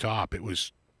see-through top. It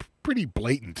was pretty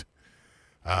blatant.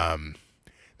 Then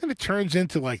it turns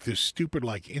into like this stupid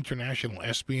like international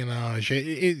espionage.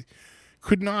 It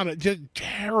could not, just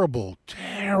terrible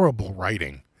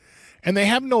writing. And they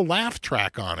have no laugh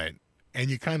track on it. And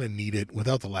you kind of need it.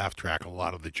 Without the laugh track, a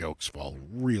lot of the jokes fall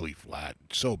really flat.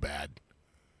 So bad.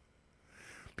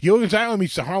 Gilligan's Island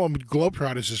meets the Harlem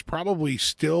Globetrotters is probably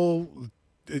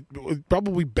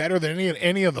probably better than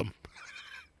any of them.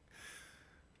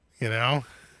 You know?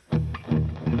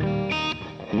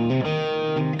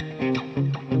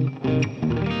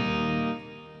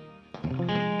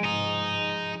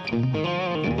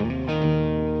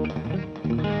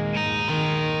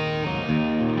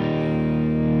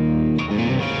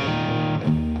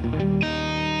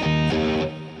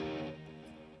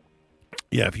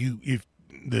 Yeah, if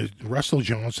the Russell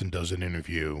Johnson does an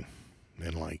interview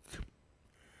in like,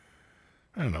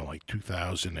 I don't know, like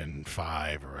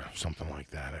 2005 or something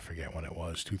like that. I forget when it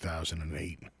was,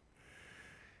 2008.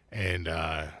 And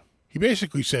he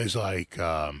basically says like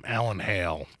Alan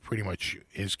Hale, pretty much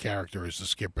his character is the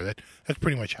skipper. That's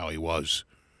pretty much how he was.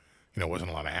 Wasn't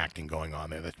a lot of acting going on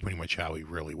there. That's pretty much how he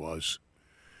really was.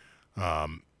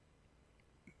 And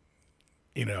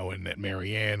that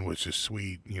Marianne was just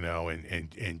sweet,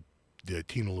 and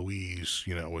Tina Louise,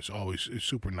 was always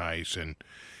super nice. And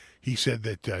he said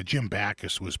that Jim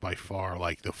Backus was by far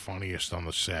like the funniest on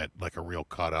the set, like a real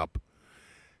cut up,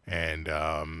 and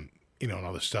and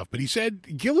all this stuff. But he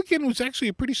said Gilligan was actually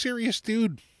a pretty serious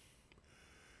dude.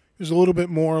 He was a little bit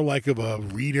more like of a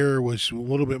reader, was a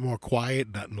little bit more quiet,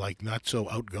 not so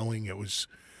outgoing.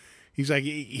 He's like,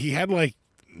 he had like,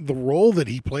 the role that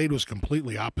he played was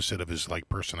completely opposite of his like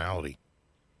personality.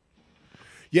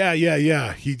 Yeah,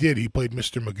 he did. He played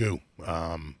Mr. Magoo.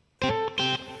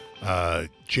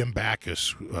 Jim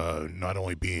Backus, not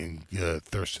only being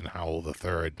Thurston Howell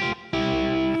III,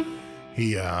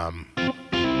 he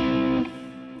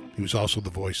was also the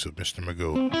voice of Mr.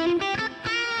 Magoo.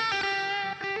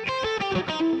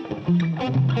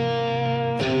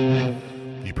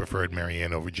 You preferred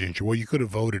Marianne over Ginger. Well, you could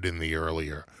have voted in the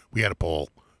earlier. We had a poll.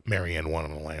 Marianne won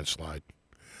on a landslide.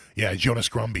 Yeah, Jonas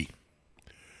Grumby.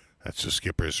 That's the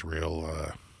skipper's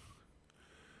real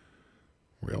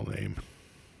name.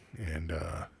 And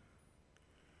God,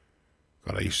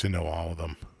 I used to know all of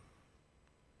them.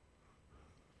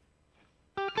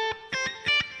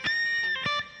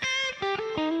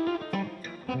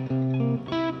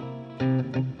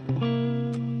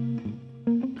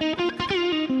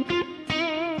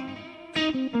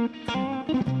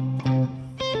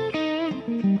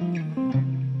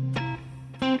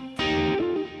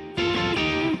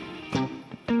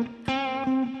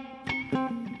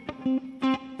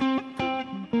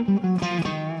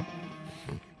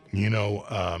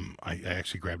 I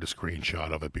actually grabbed a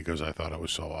screenshot of it because I thought it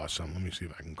was so awesome. Let me see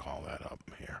if I can call that up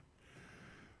here.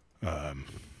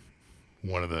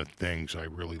 One of the things I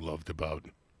really loved about,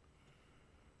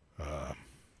 there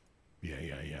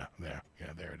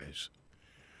it is.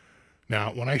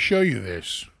 Now, when I show you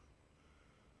this,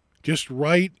 just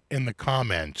write in the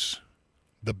comments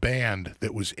the band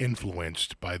that was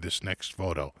influenced by this next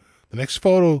photo. The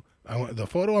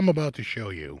photo I'm about to show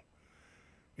you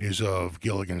is of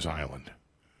Gilligan's Island.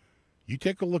 You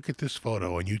take a look at this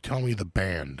photo and you tell me the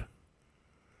band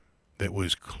that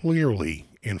was clearly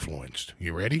influenced.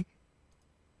 You ready?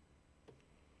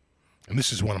 And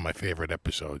this is one of my favorite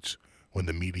episodes, when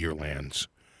the meteor lands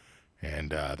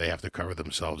and they have to cover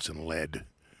themselves in lead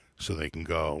so they can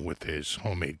go with his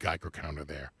homemade Geiger counter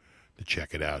there to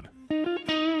check it out.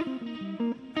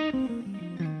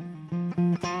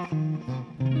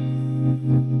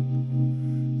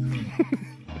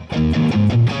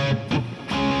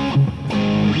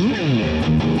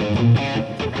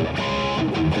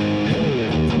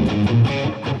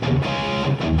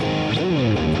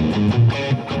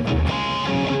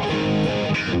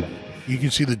 You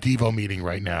can see the Devo meeting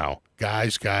right now.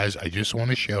 Guys, I just want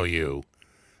to show you.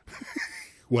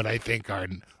 what I think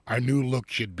our new look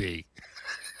should be.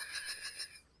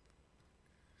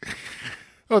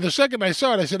 Oh, the second I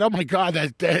saw it, I said, "Oh my God,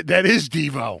 that is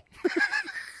Devo."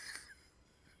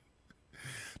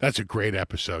 That's a great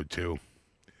episode too,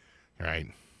 right?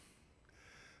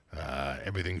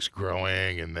 Everything's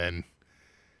growing, and then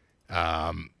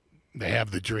they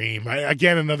have the dream.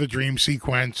 Again, another dream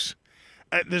sequence.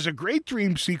 There's a great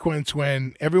dream sequence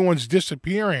when everyone's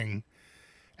disappearing,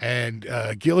 and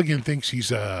Gilligan thinks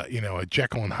he's a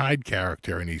Jekyll and Hyde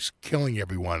character, and he's killing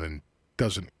everyone and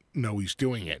doesn't know he's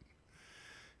doing it.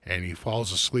 And he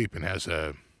falls asleep and it's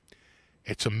a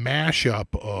mashup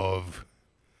of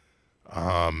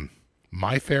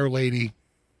My Fair Lady,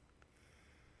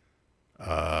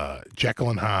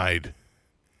 Jekyll and Hyde,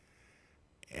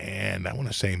 and I want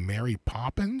to say Mary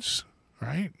Poppins,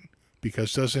 right?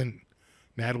 Because doesn't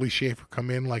Natalie Schaefer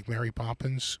come in like Mary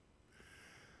Poppins?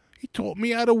 He taught me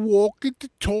how to walk and to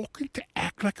talk and to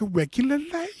act like a regular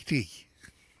lady.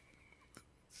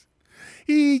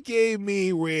 He gave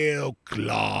me real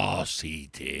class, he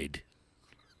did.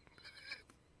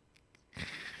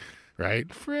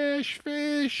 Right? Fresh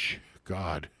fish.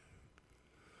 God.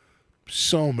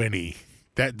 So many.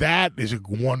 That is a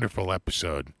wonderful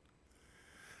episode.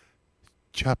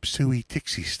 Chop suey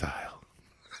Dixie style.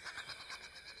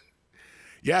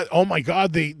 Yeah, oh my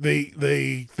God,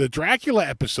 the Dracula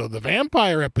episode, the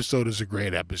vampire episode is a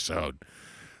great episode.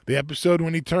 The episode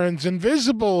when he turns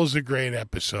invisible is a great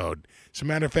episode. As a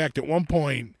matter of fact, at one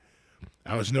point,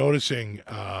 I was noticing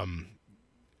Dawn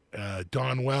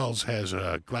Wells has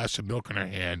a glass of milk in her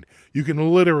hand. You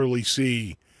can literally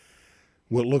see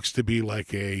what looks to be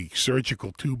like a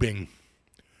surgical tubing,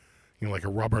 like a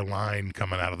rubber line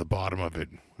coming out of the bottom of it,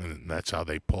 and that's how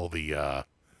they pull the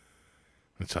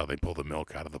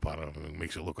milk out of the bottom of it. It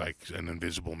makes it look like an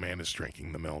invisible man is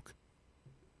drinking the milk.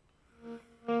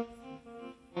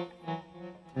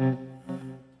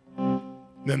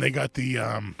 Then they got the,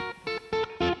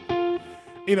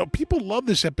 people love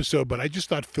this episode, but I just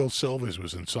thought Phil Silvers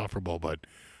was insufferable. But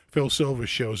Phil Silvers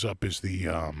shows up as the,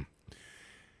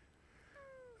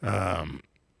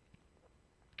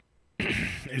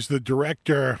 is the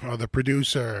director or the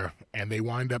producer, and they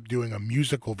wind up doing a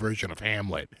musical version of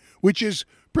Hamlet, which is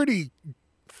pretty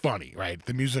funny, right?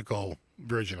 The musical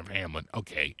version of Hamlet,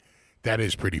 okay, that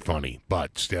is pretty funny,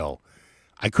 but still,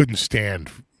 I couldn't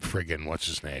stand friggin' what's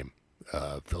his name,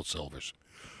 Phil Silvers.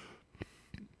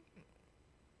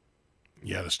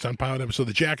 Yeah, the Stunt Pilot episode,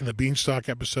 the Jack and the Beanstalk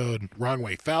episode, Wrong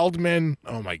Way Feldman,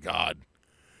 oh my God.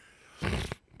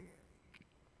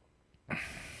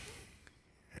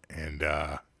 And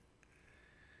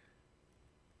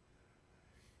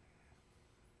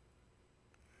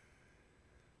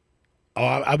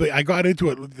I got into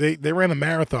it. They ran a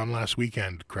marathon last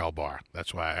weekend, Krell Bar.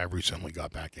 That's why I recently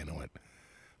got back into it.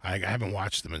 I haven't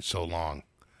watched them in so long.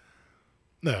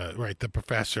 The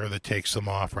professor that takes them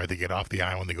off, right? They get off the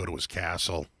island, they go to his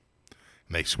castle,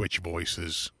 and they switch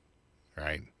voices,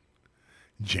 right?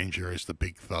 Ginger is the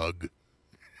big thug.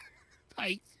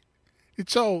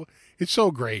 It's so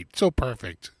great, so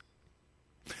perfect.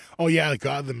 Oh yeah,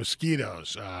 God, the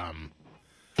mosquitoes.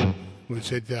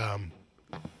 Was it?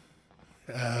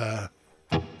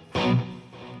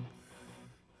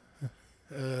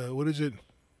 What is it?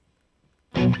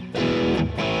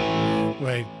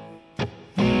 Wait.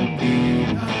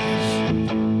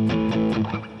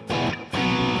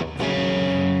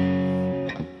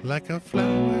 Like a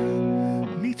flower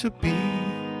needs a bee,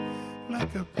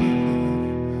 like a bee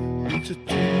needs a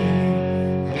tree,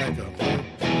 like a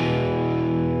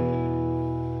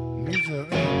needs a.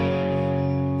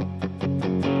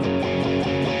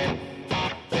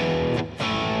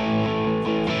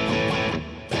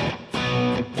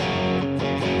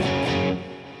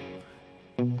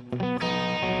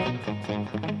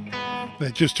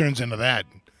 That just turns into that.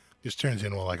 Just turns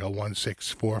into like a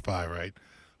 1-6-4-5, right?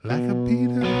 Like a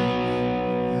Peter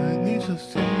that needs a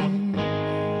sing,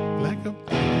 like a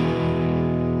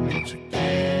bird needs a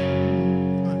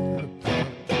king, like a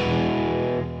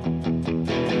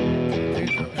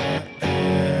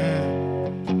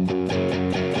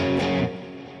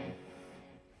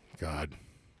God.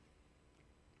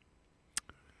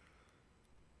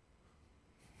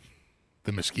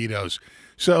 The mosquitoes.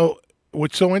 So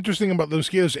what's so interesting about the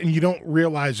mosquitoes, and you don't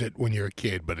realize it when you're a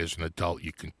kid, but as an adult,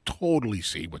 you can totally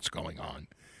see what's going on.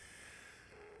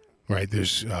 Right?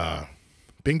 There's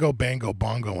Bingo, Bango,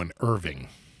 Bongo, and Irving,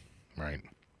 right?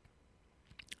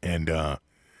 And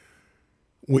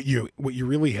what you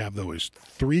really have, though, is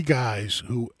three guys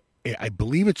who, I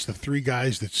believe it's the three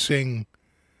guys that sing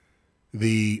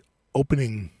the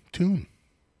opening tune,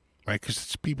 right? Because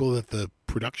it's people that the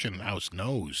production house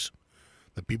knows.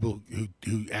 The people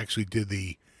who actually did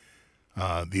the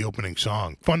opening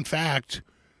song. Fun fact,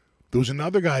 there was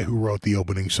another guy who wrote the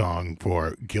opening song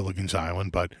for Gilligan's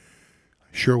Island, but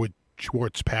Sherwood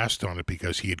Schwartz passed on it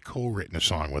because he had co-written a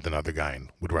song with another guy and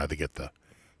would rather get the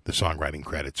songwriting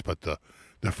credits. But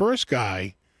the first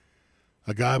guy,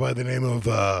 a guy by the name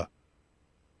of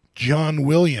John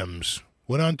Williams,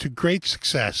 went on to great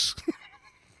success.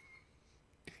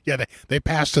 Yeah, they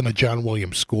passed on a John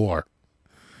Williams score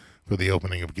for the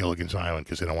opening of Gilligan's Island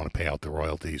because they don't want to pay out the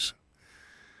royalties.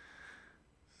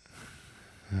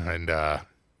 And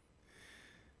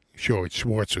Sherwood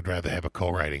Schwartz would rather have a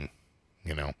co-writing,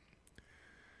 you know.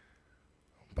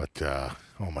 But,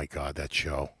 oh my God, that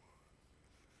show.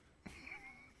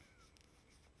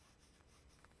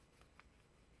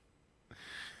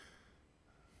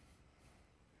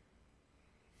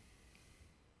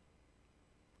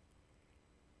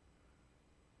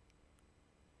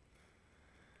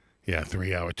 Yeah,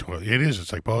 3-hour tour. It is.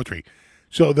 It's like poetry.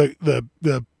 So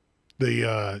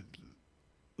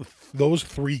those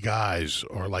three guys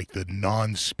are like the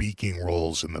non-speaking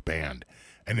roles in the band.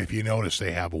 And if you notice,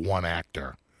 they have one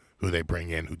actor who they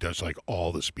bring in who does like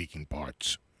all the speaking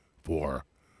parts for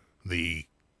the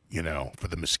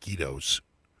mosquitoes.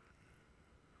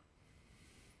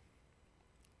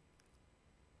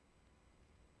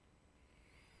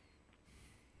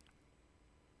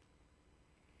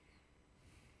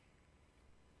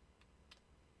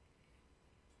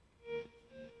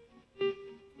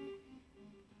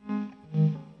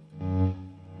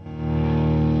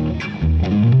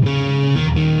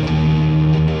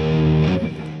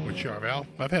 Charvel?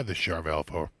 I've had this Charvel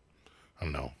for, I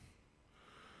don't know,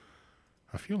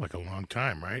 I feel like a long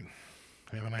time, right?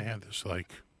 Haven't I had this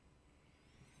like,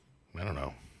 I don't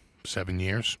know, 7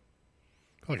 years?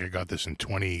 I feel like I got this in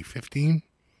 2015,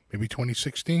 maybe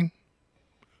 2016.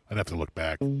 I'd have to look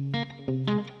back.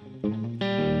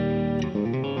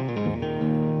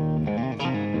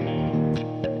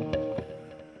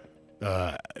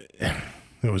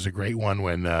 There was a great one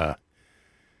when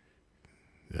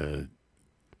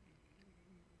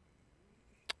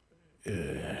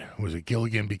was it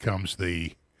Gilligan becomes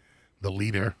the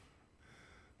leader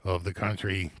of the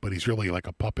country, but he's really like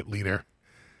a puppet leader,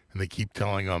 and they keep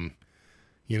telling him,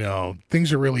 you know,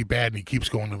 things are really bad, and he keeps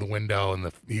going to the window,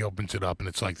 and he opens it up, and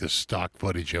it's like this stock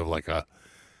footage of like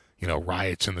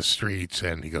riots in the streets,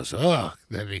 and he goes, ugh.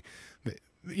 Then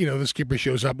the skipper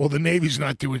shows up. Well, the Navy's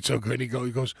not doing so good. He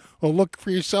goes, oh, look for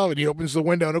yourself, and he opens the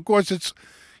window, and of course it's,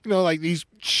 like these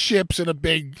ships in a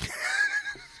big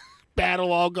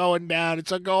battle all going down.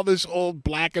 It's like all this old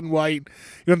black and white.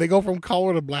 They go from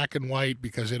color to black and white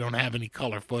because they don't have any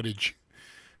color footage,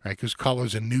 right? Because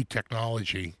color's a new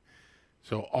technology.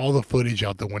 So all the footage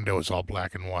out the window is all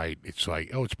black and white. It's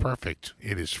like, oh, it's perfect.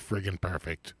 It is friggin'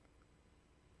 perfect.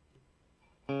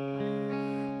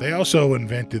 They also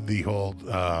invented the whole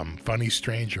funny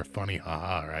strange or funny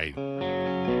haha, right?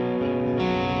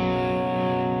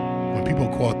 When people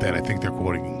quote that, I think they're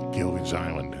quoting Gilligan's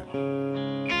Island.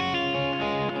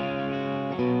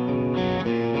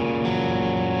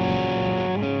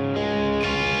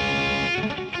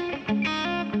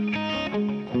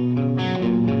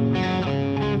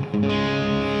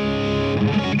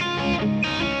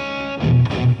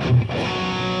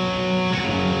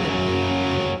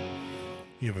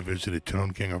 You ever visited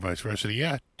Tone King or vice versa?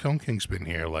 Yeah, Tone King's been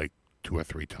here like 2 or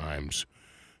 3 times,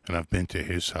 and I've been to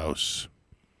his house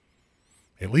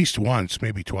at least once,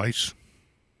 maybe twice.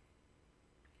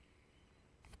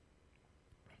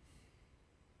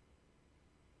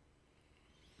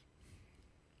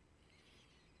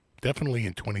 Definitely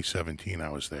in 2017 I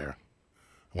was there.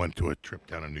 I went to a trip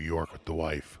down to New York with the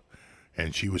wife,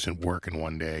 and she was working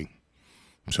one day.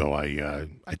 So I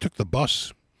took the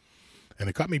bus, and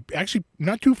it got me actually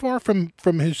not too far from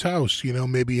his house,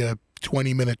 maybe a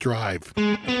 20-minute drive.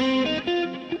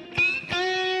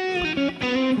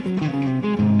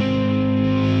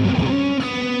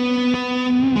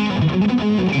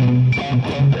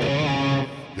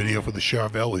 Video for the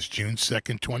Charvel was June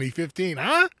 2nd, 2015.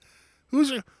 Huh?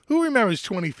 Who remembers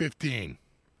 2015?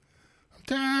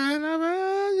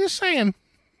 I'm just saying.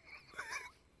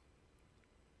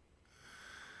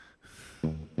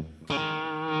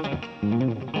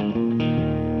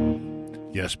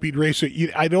 Yeah, Speed Racer.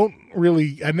 I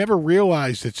never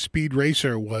realized that Speed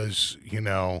Racer was,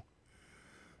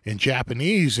 in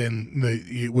Japanese, and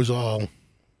it was all,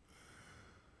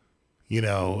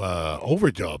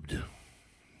 overdubbed.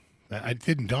 It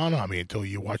didn't dawn on me until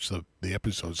you watch the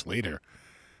episodes later,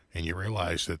 and you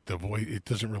realize that the voice, it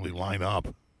doesn't really line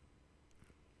up.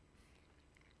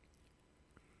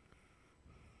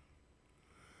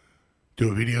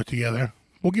 do a video together.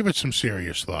 We'll give it some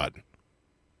serious thought.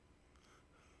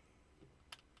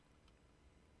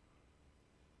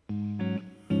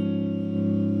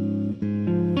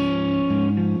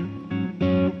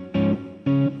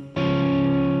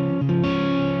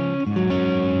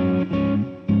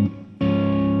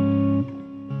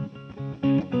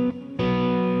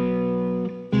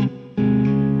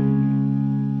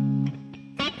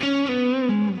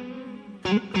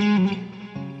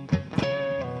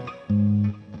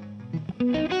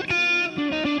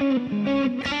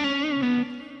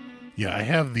 Yeah, I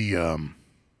have the, I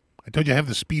told you I have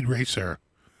the Speed Racer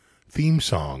theme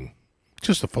song. It's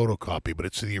just a photocopy, but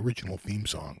it's the original theme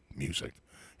song music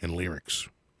and lyrics.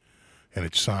 And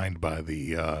it's signed by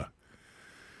the,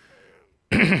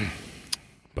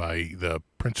 by the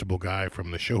principal guy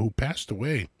from the show who passed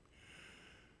away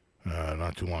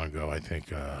not too long ago, I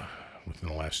think, within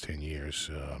the last 10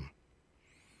 years.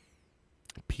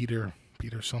 Peter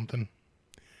something.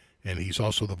 And he's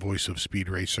also the voice of Speed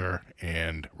Racer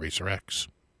and Racer X.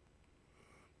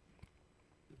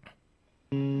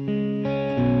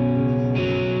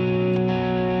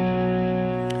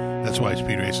 That's why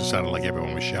Speed Racer sounded like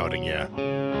everyone was shouting, yeah.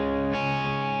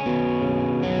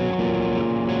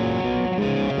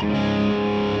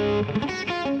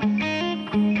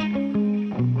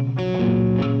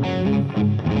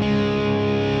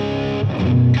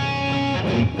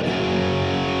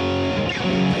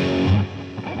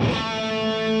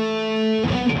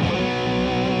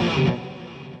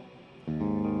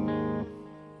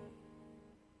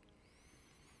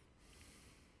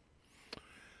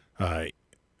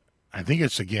 I think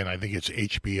it's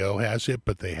HBO has it,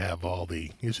 but they have all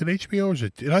the, is it HBO or is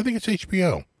it, I think it's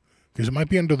HBO, because it might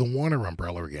be under the Warner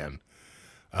umbrella again.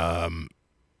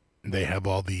 They have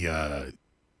all the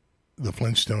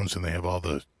Flintstones and they have all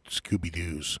the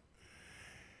Scooby-Doos.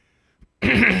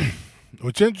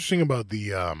 What's interesting about the,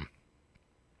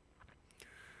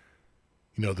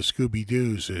 the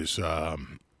Scooby-Doos is, God,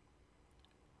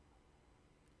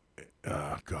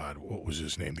 what was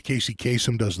his name? The Casey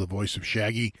Kasem does the voice of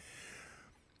Shaggy.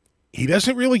 He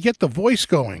doesn't really get the voice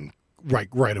going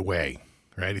right away,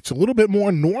 right? It's a little bit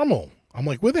more normal. I'm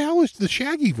like, where the hell is the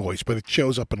Shaggy voice? But it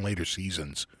shows up in later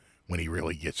seasons when he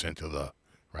really gets into the,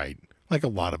 right? Like a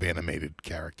lot of animated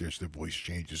characters, their voice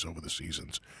changes over the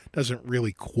seasons. Doesn't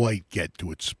really quite get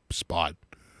to its spot.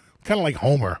 Kind of like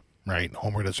Homer, right?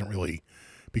 Homer doesn't really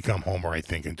become Homer, I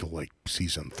think, until like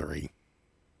season 3.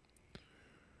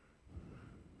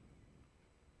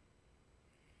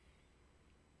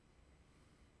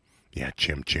 Yeah,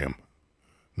 Chim Chim,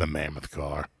 the mammoth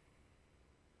car.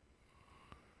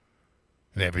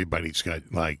 And everybody's got,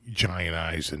 like, giant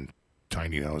eyes and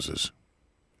tiny noses.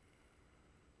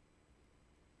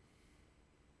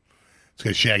 It's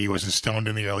because Shaggy wasn't stoned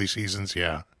in the early seasons,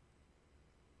 yeah.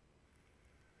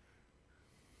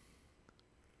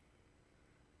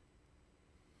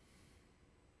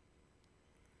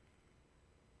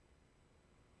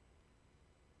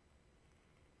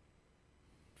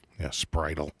 Yeah,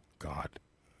 Spritle. God.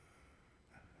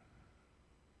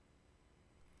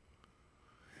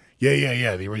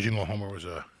 Yeah. The original Homer was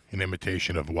an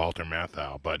imitation of Walter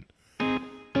Matthau, but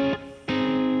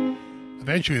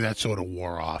eventually that sort of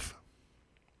wore off.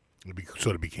 It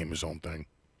sort of became his own thing.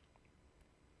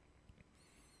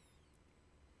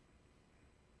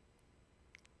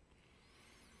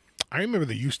 I remember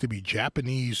there used to be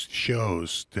Japanese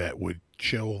shows that would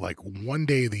show like one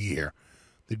day of the year.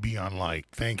 They'd be on like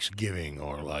Thanksgiving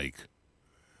or like,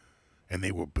 and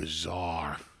they were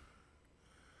bizarre,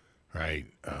 right?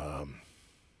 I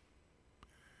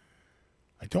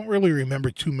don't really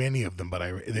remember too many of them, but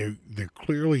they're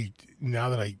clearly, now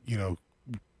that I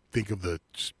think of the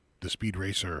Speed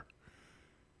Racer.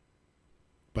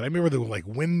 But I remember there were like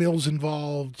windmills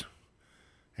involved,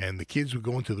 and the kids would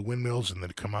go into the windmills and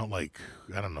they'd come out like,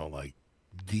 I don't know, like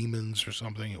demons or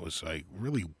something. It was like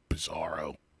really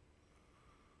bizarro.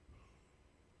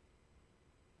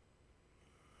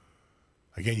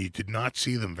 Again, you did not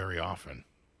see them very often.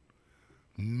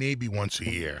 Maybe once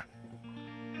a year.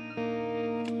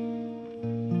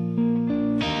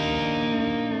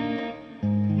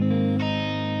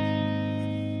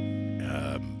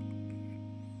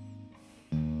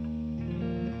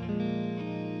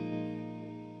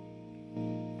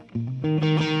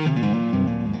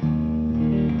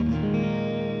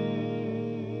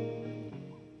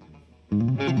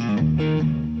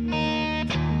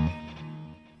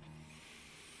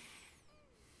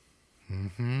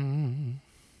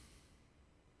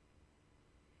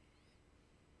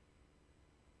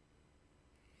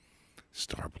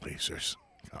 Star Blazers.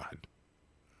 God.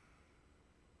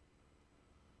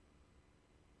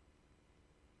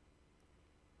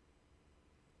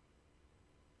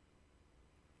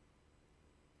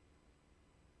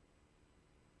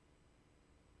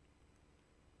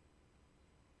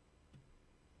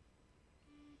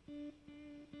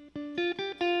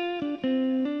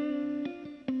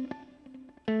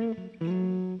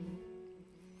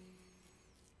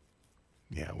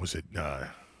 Yeah, was it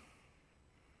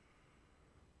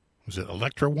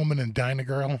Electra Woman and Dyna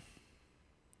Girl?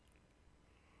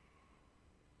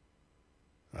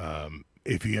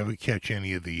 If you ever catch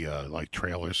any of the like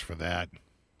trailers for that,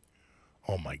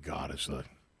 oh my God, it's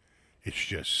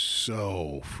just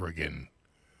so friggin'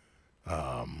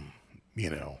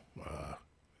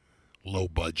 low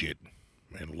budget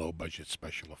and low budget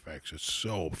special effects. It's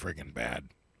so friggin' bad.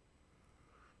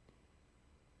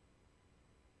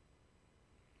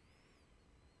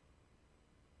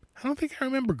 I don't think I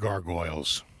remember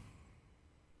Gargoyles.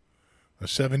 A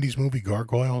 70s movie,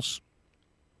 Gargoyles.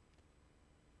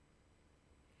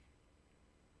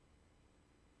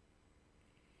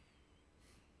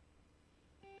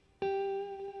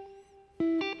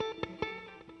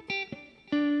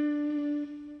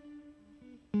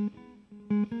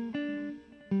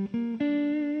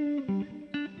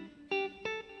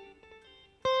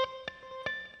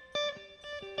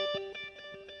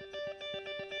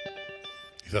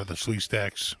 You thought the Sleaze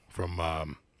Stacks from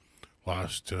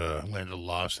Lost, Land of the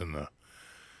Lost, and the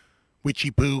Witchy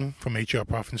Poo from H.R.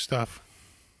 Puff and stuff?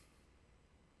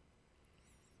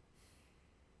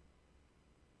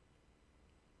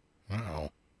 Uh-oh.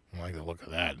 I like the look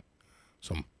of that.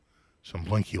 Some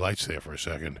blinky lights there for a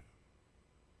second.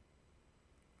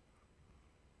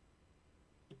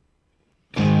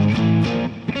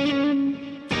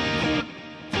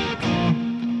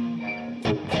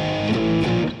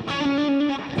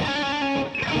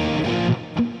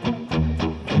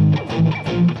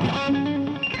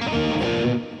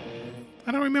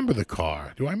 I don't remember the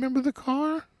car. Do I remember the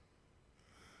car?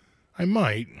 I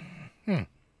might. I don't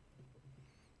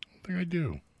think I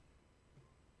do.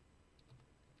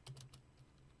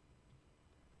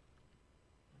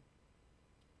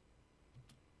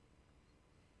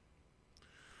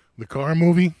 The Car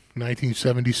movie,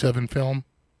 1977 film.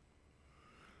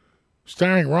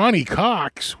 Starring Ronnie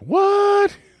Cox.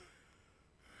 What?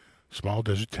 Small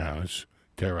desert town is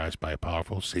terrorized by a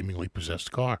powerful, seemingly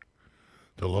possessed car.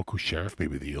 The local sheriff may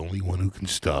be the only one who can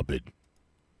stop it.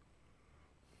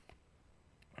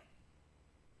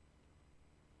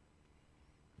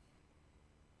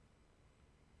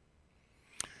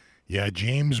 Yeah,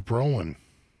 James Brolin.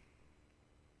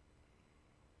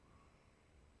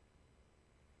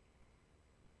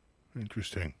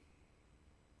 Interesting.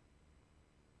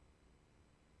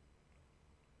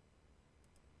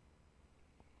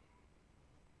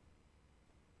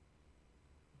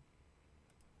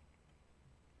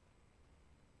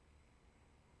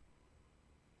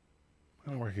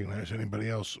 I don't recognize anybody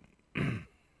else. The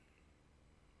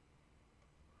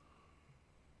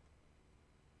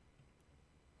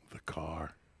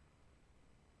car.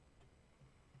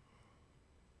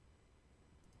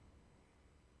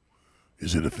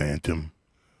 Is it a phantom?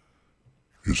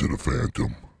 Is it a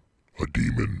phantom, a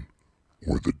demon,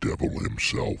 or the devil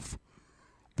himself?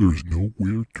 There's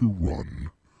nowhere to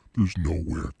run. There's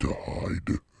nowhere to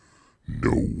hide.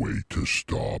 No way to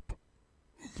stop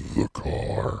the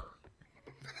car.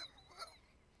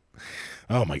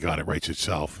 Oh my God, it writes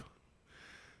itself.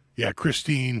 Yeah,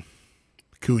 Christine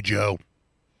Cujo,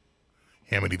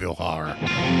 Amityville Horror.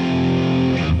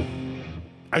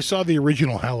 I saw the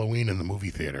original Halloween in the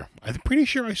movie theater. I'm pretty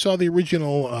sure I saw the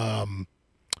original,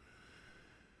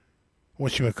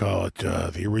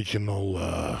 the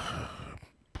original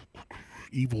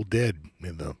Evil Dead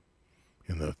in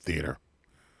the theater.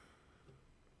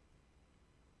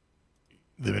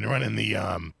 They've been running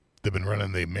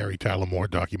the Mary Tyler Moore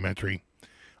documentary.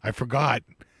 I forgot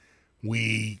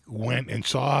we went and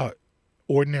saw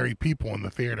Ordinary People in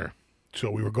the theater. So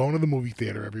we were going to the movie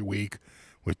theater every week.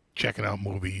 We're checking out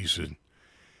movies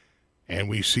and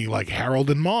we see like Harold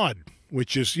and Maude,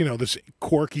 which is, this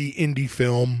quirky indie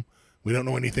film. We don't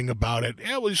know anything about it.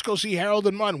 Yeah, we'll just go see Harold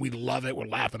and Maude. We love it. We're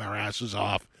laughing our asses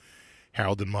off.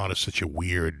 Harold and Maude is such a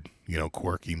weird,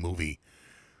 quirky movie.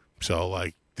 So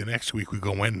like the next week we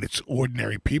go in and it's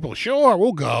Ordinary People. Sure,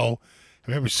 we'll go. I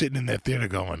remember sitting in that theater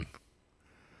going,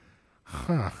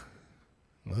 well,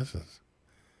 this is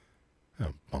a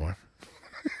bummer.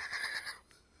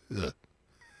 It's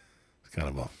kind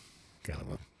of a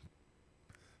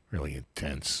really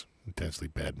intensely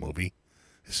bad movie.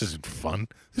 This isn't fun.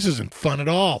 This isn't fun at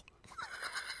all.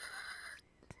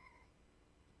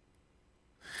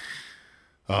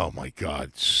 Oh my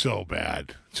God, so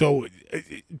bad. So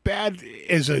bad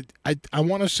as I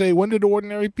want to say, when did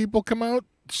Ordinary People come out?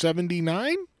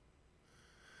 79?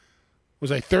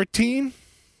 Was I 13? –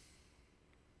 . . . . . . . . . .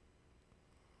 . . . . . . . . . . .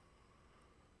 . . . . . . . . . .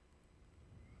 . . . . . . . . . .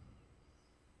 . . . . . . . . . .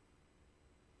 . . . . . . . . . . . . . . . . . . . . .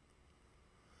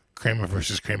 Kramer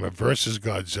versus Kramer versus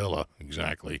Godzilla.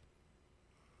 Exactly.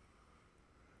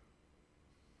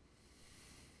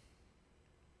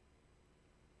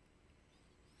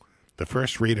 The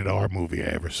first rated R movie I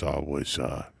ever saw was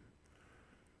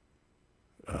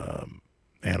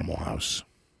Animal House.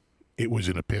 It was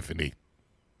an epiphany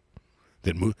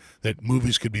that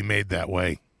movies could be made that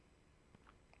way.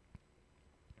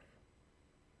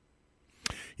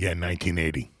 Yeah,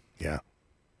 1980. Yeah.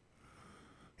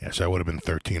 Yes, I would have been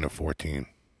 13 or 14.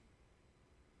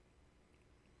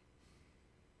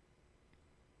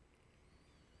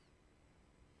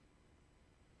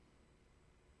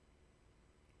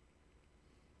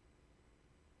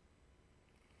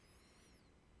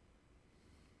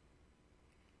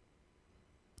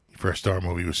 First Star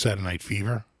movie was Saturday Night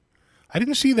Fever. I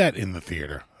didn't see that in the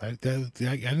theater. I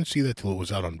didn't see that till it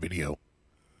was out on video.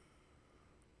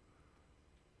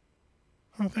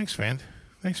 Oh, thanks, Fend.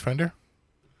 Thanks, Fender.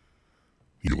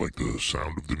 You like the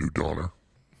sound of the new Donner?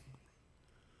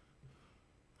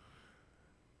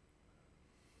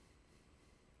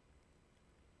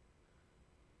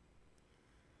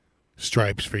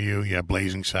 Stripes for you, yeah.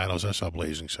 Blazing Saddles. I saw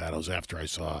Blazing Saddles after I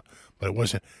saw, but it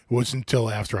wasn't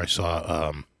until after I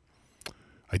saw.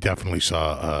 I definitely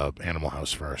saw Animal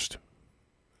House first,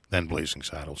 then Blazing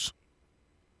Saddles.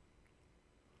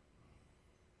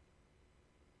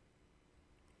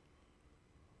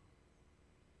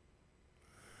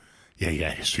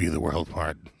 Yeah. History of the World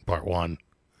Part 1.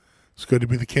 It's good to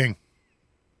be the king.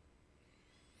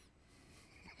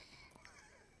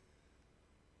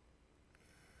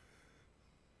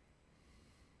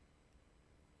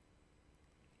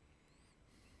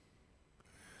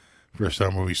 First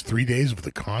Star movies, 3 Days of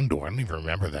the Condor. I don't even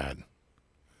remember that.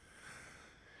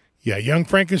 Yeah, Young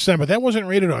Frankenstein, but that wasn't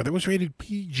rated R. That was rated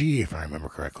PG, if I remember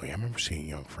correctly. I remember seeing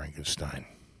Young Frankenstein.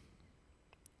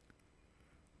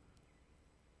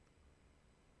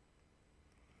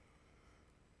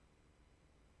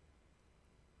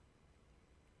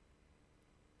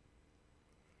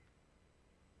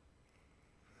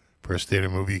 First theater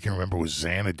movie you can remember was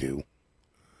Xanadu.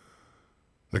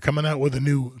 They're coming out with a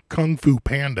new Kung Fu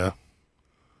Panda.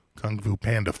 Kung Fu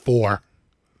Panda 4.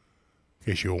 In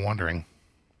case you were wondering.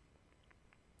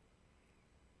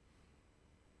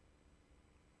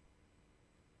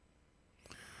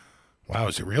 Wow,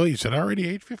 is it really? Is it already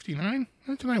 8:59?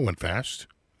 Tonight went fast.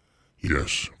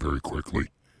 Yes, very quickly.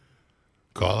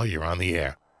 Caller, you're on the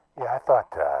air. Yeah, I thought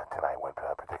tonight went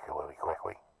particularly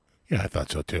quickly. Yeah, I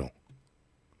thought so too.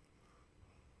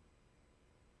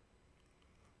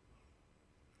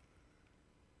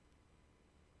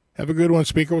 Have a good one,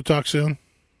 speaker. We'll talk soon.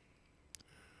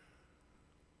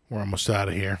 We're almost out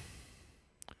of here.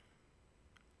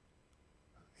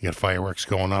 You got fireworks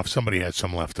going off. Somebody had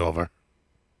some left over.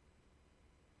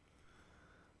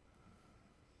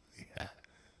 Yeah.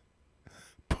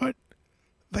 Put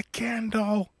the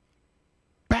candle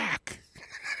back.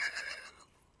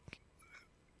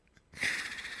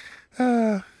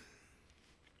 Yeah,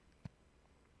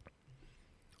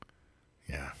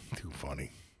 too funny.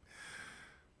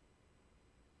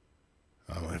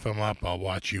 If I'm up, I'll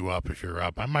watch you up if you're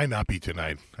up. I might not be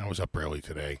tonight. I was up early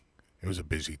today. It was a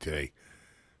busy day.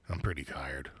 I'm pretty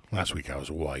tired. Last week I was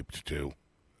wiped, too.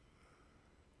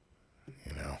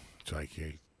 You know, it's like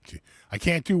I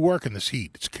can't do work in this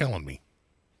heat. It's killing me.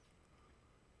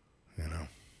 You know.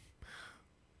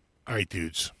 All right,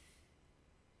 dudes.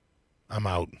 I'm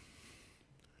out.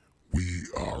 We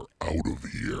are out of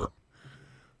here.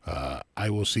 I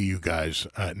will see you guys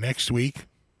next week.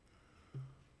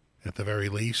 At the very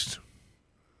least.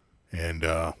 And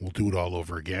we'll do it all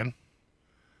over again.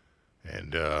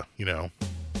 And, you know,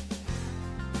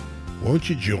 won't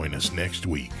you join us next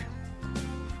week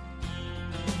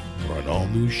for an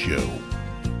all-new show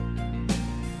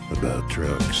about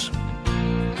trucks?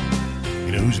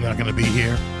 You know who's not going to be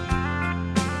here?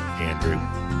 Andrew.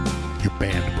 You're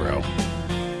banned, bro.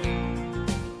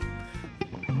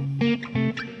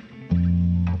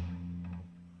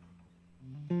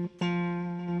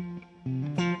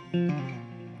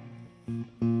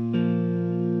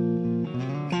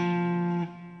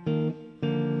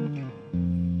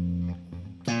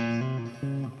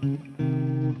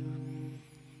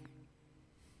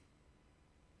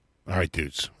 All right,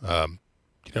 dudes. You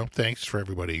know, thanks for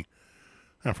everybody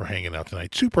for hanging out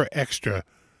tonight. Super extra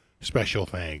special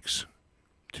thanks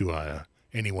to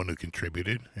anyone who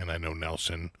contributed. And I know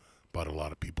Nelson bought a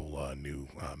lot of people new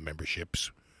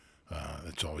memberships.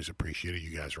 That's always appreciated.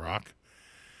 You guys rock.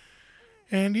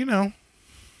 And, you know,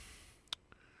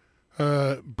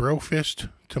 brofist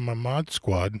to my mod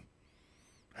squad.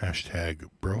 Hashtag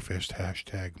brofist,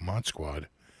 hashtag mod squad.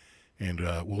 And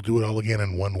we'll do it all again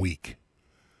in 1 week.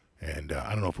 And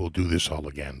I don't know if we'll do this all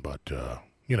again, but,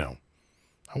 you know,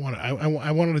 I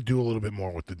wanted to do a little bit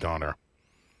more with the Donner,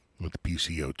 with the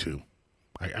PC-02.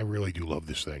 I really do love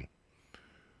this thing.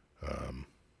 It's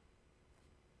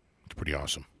pretty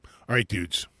awesome. All right,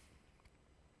 dudes.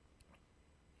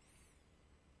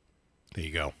 There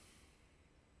you go.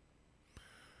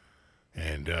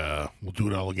 And we'll do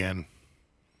it all again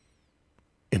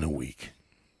in a week.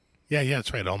 Yeah,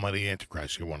 that's right. Almighty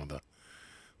Antichrist, you're one of the...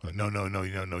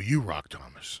 No, you rock,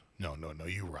 Thomas. No,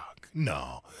 you rock.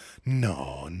 No,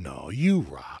 you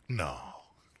rock. No.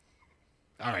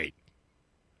 All right.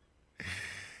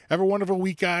 Have a wonderful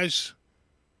week, guys.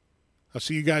 I'll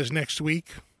see you guys next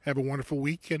week. Have a wonderful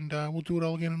week, and we'll do it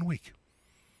all again in a week.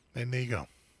 And there you go.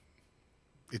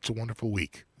 It's a wonderful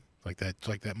week. It's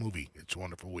like that movie. It's a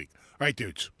wonderful week. All right,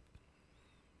 dudes.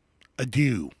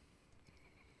 Adieu.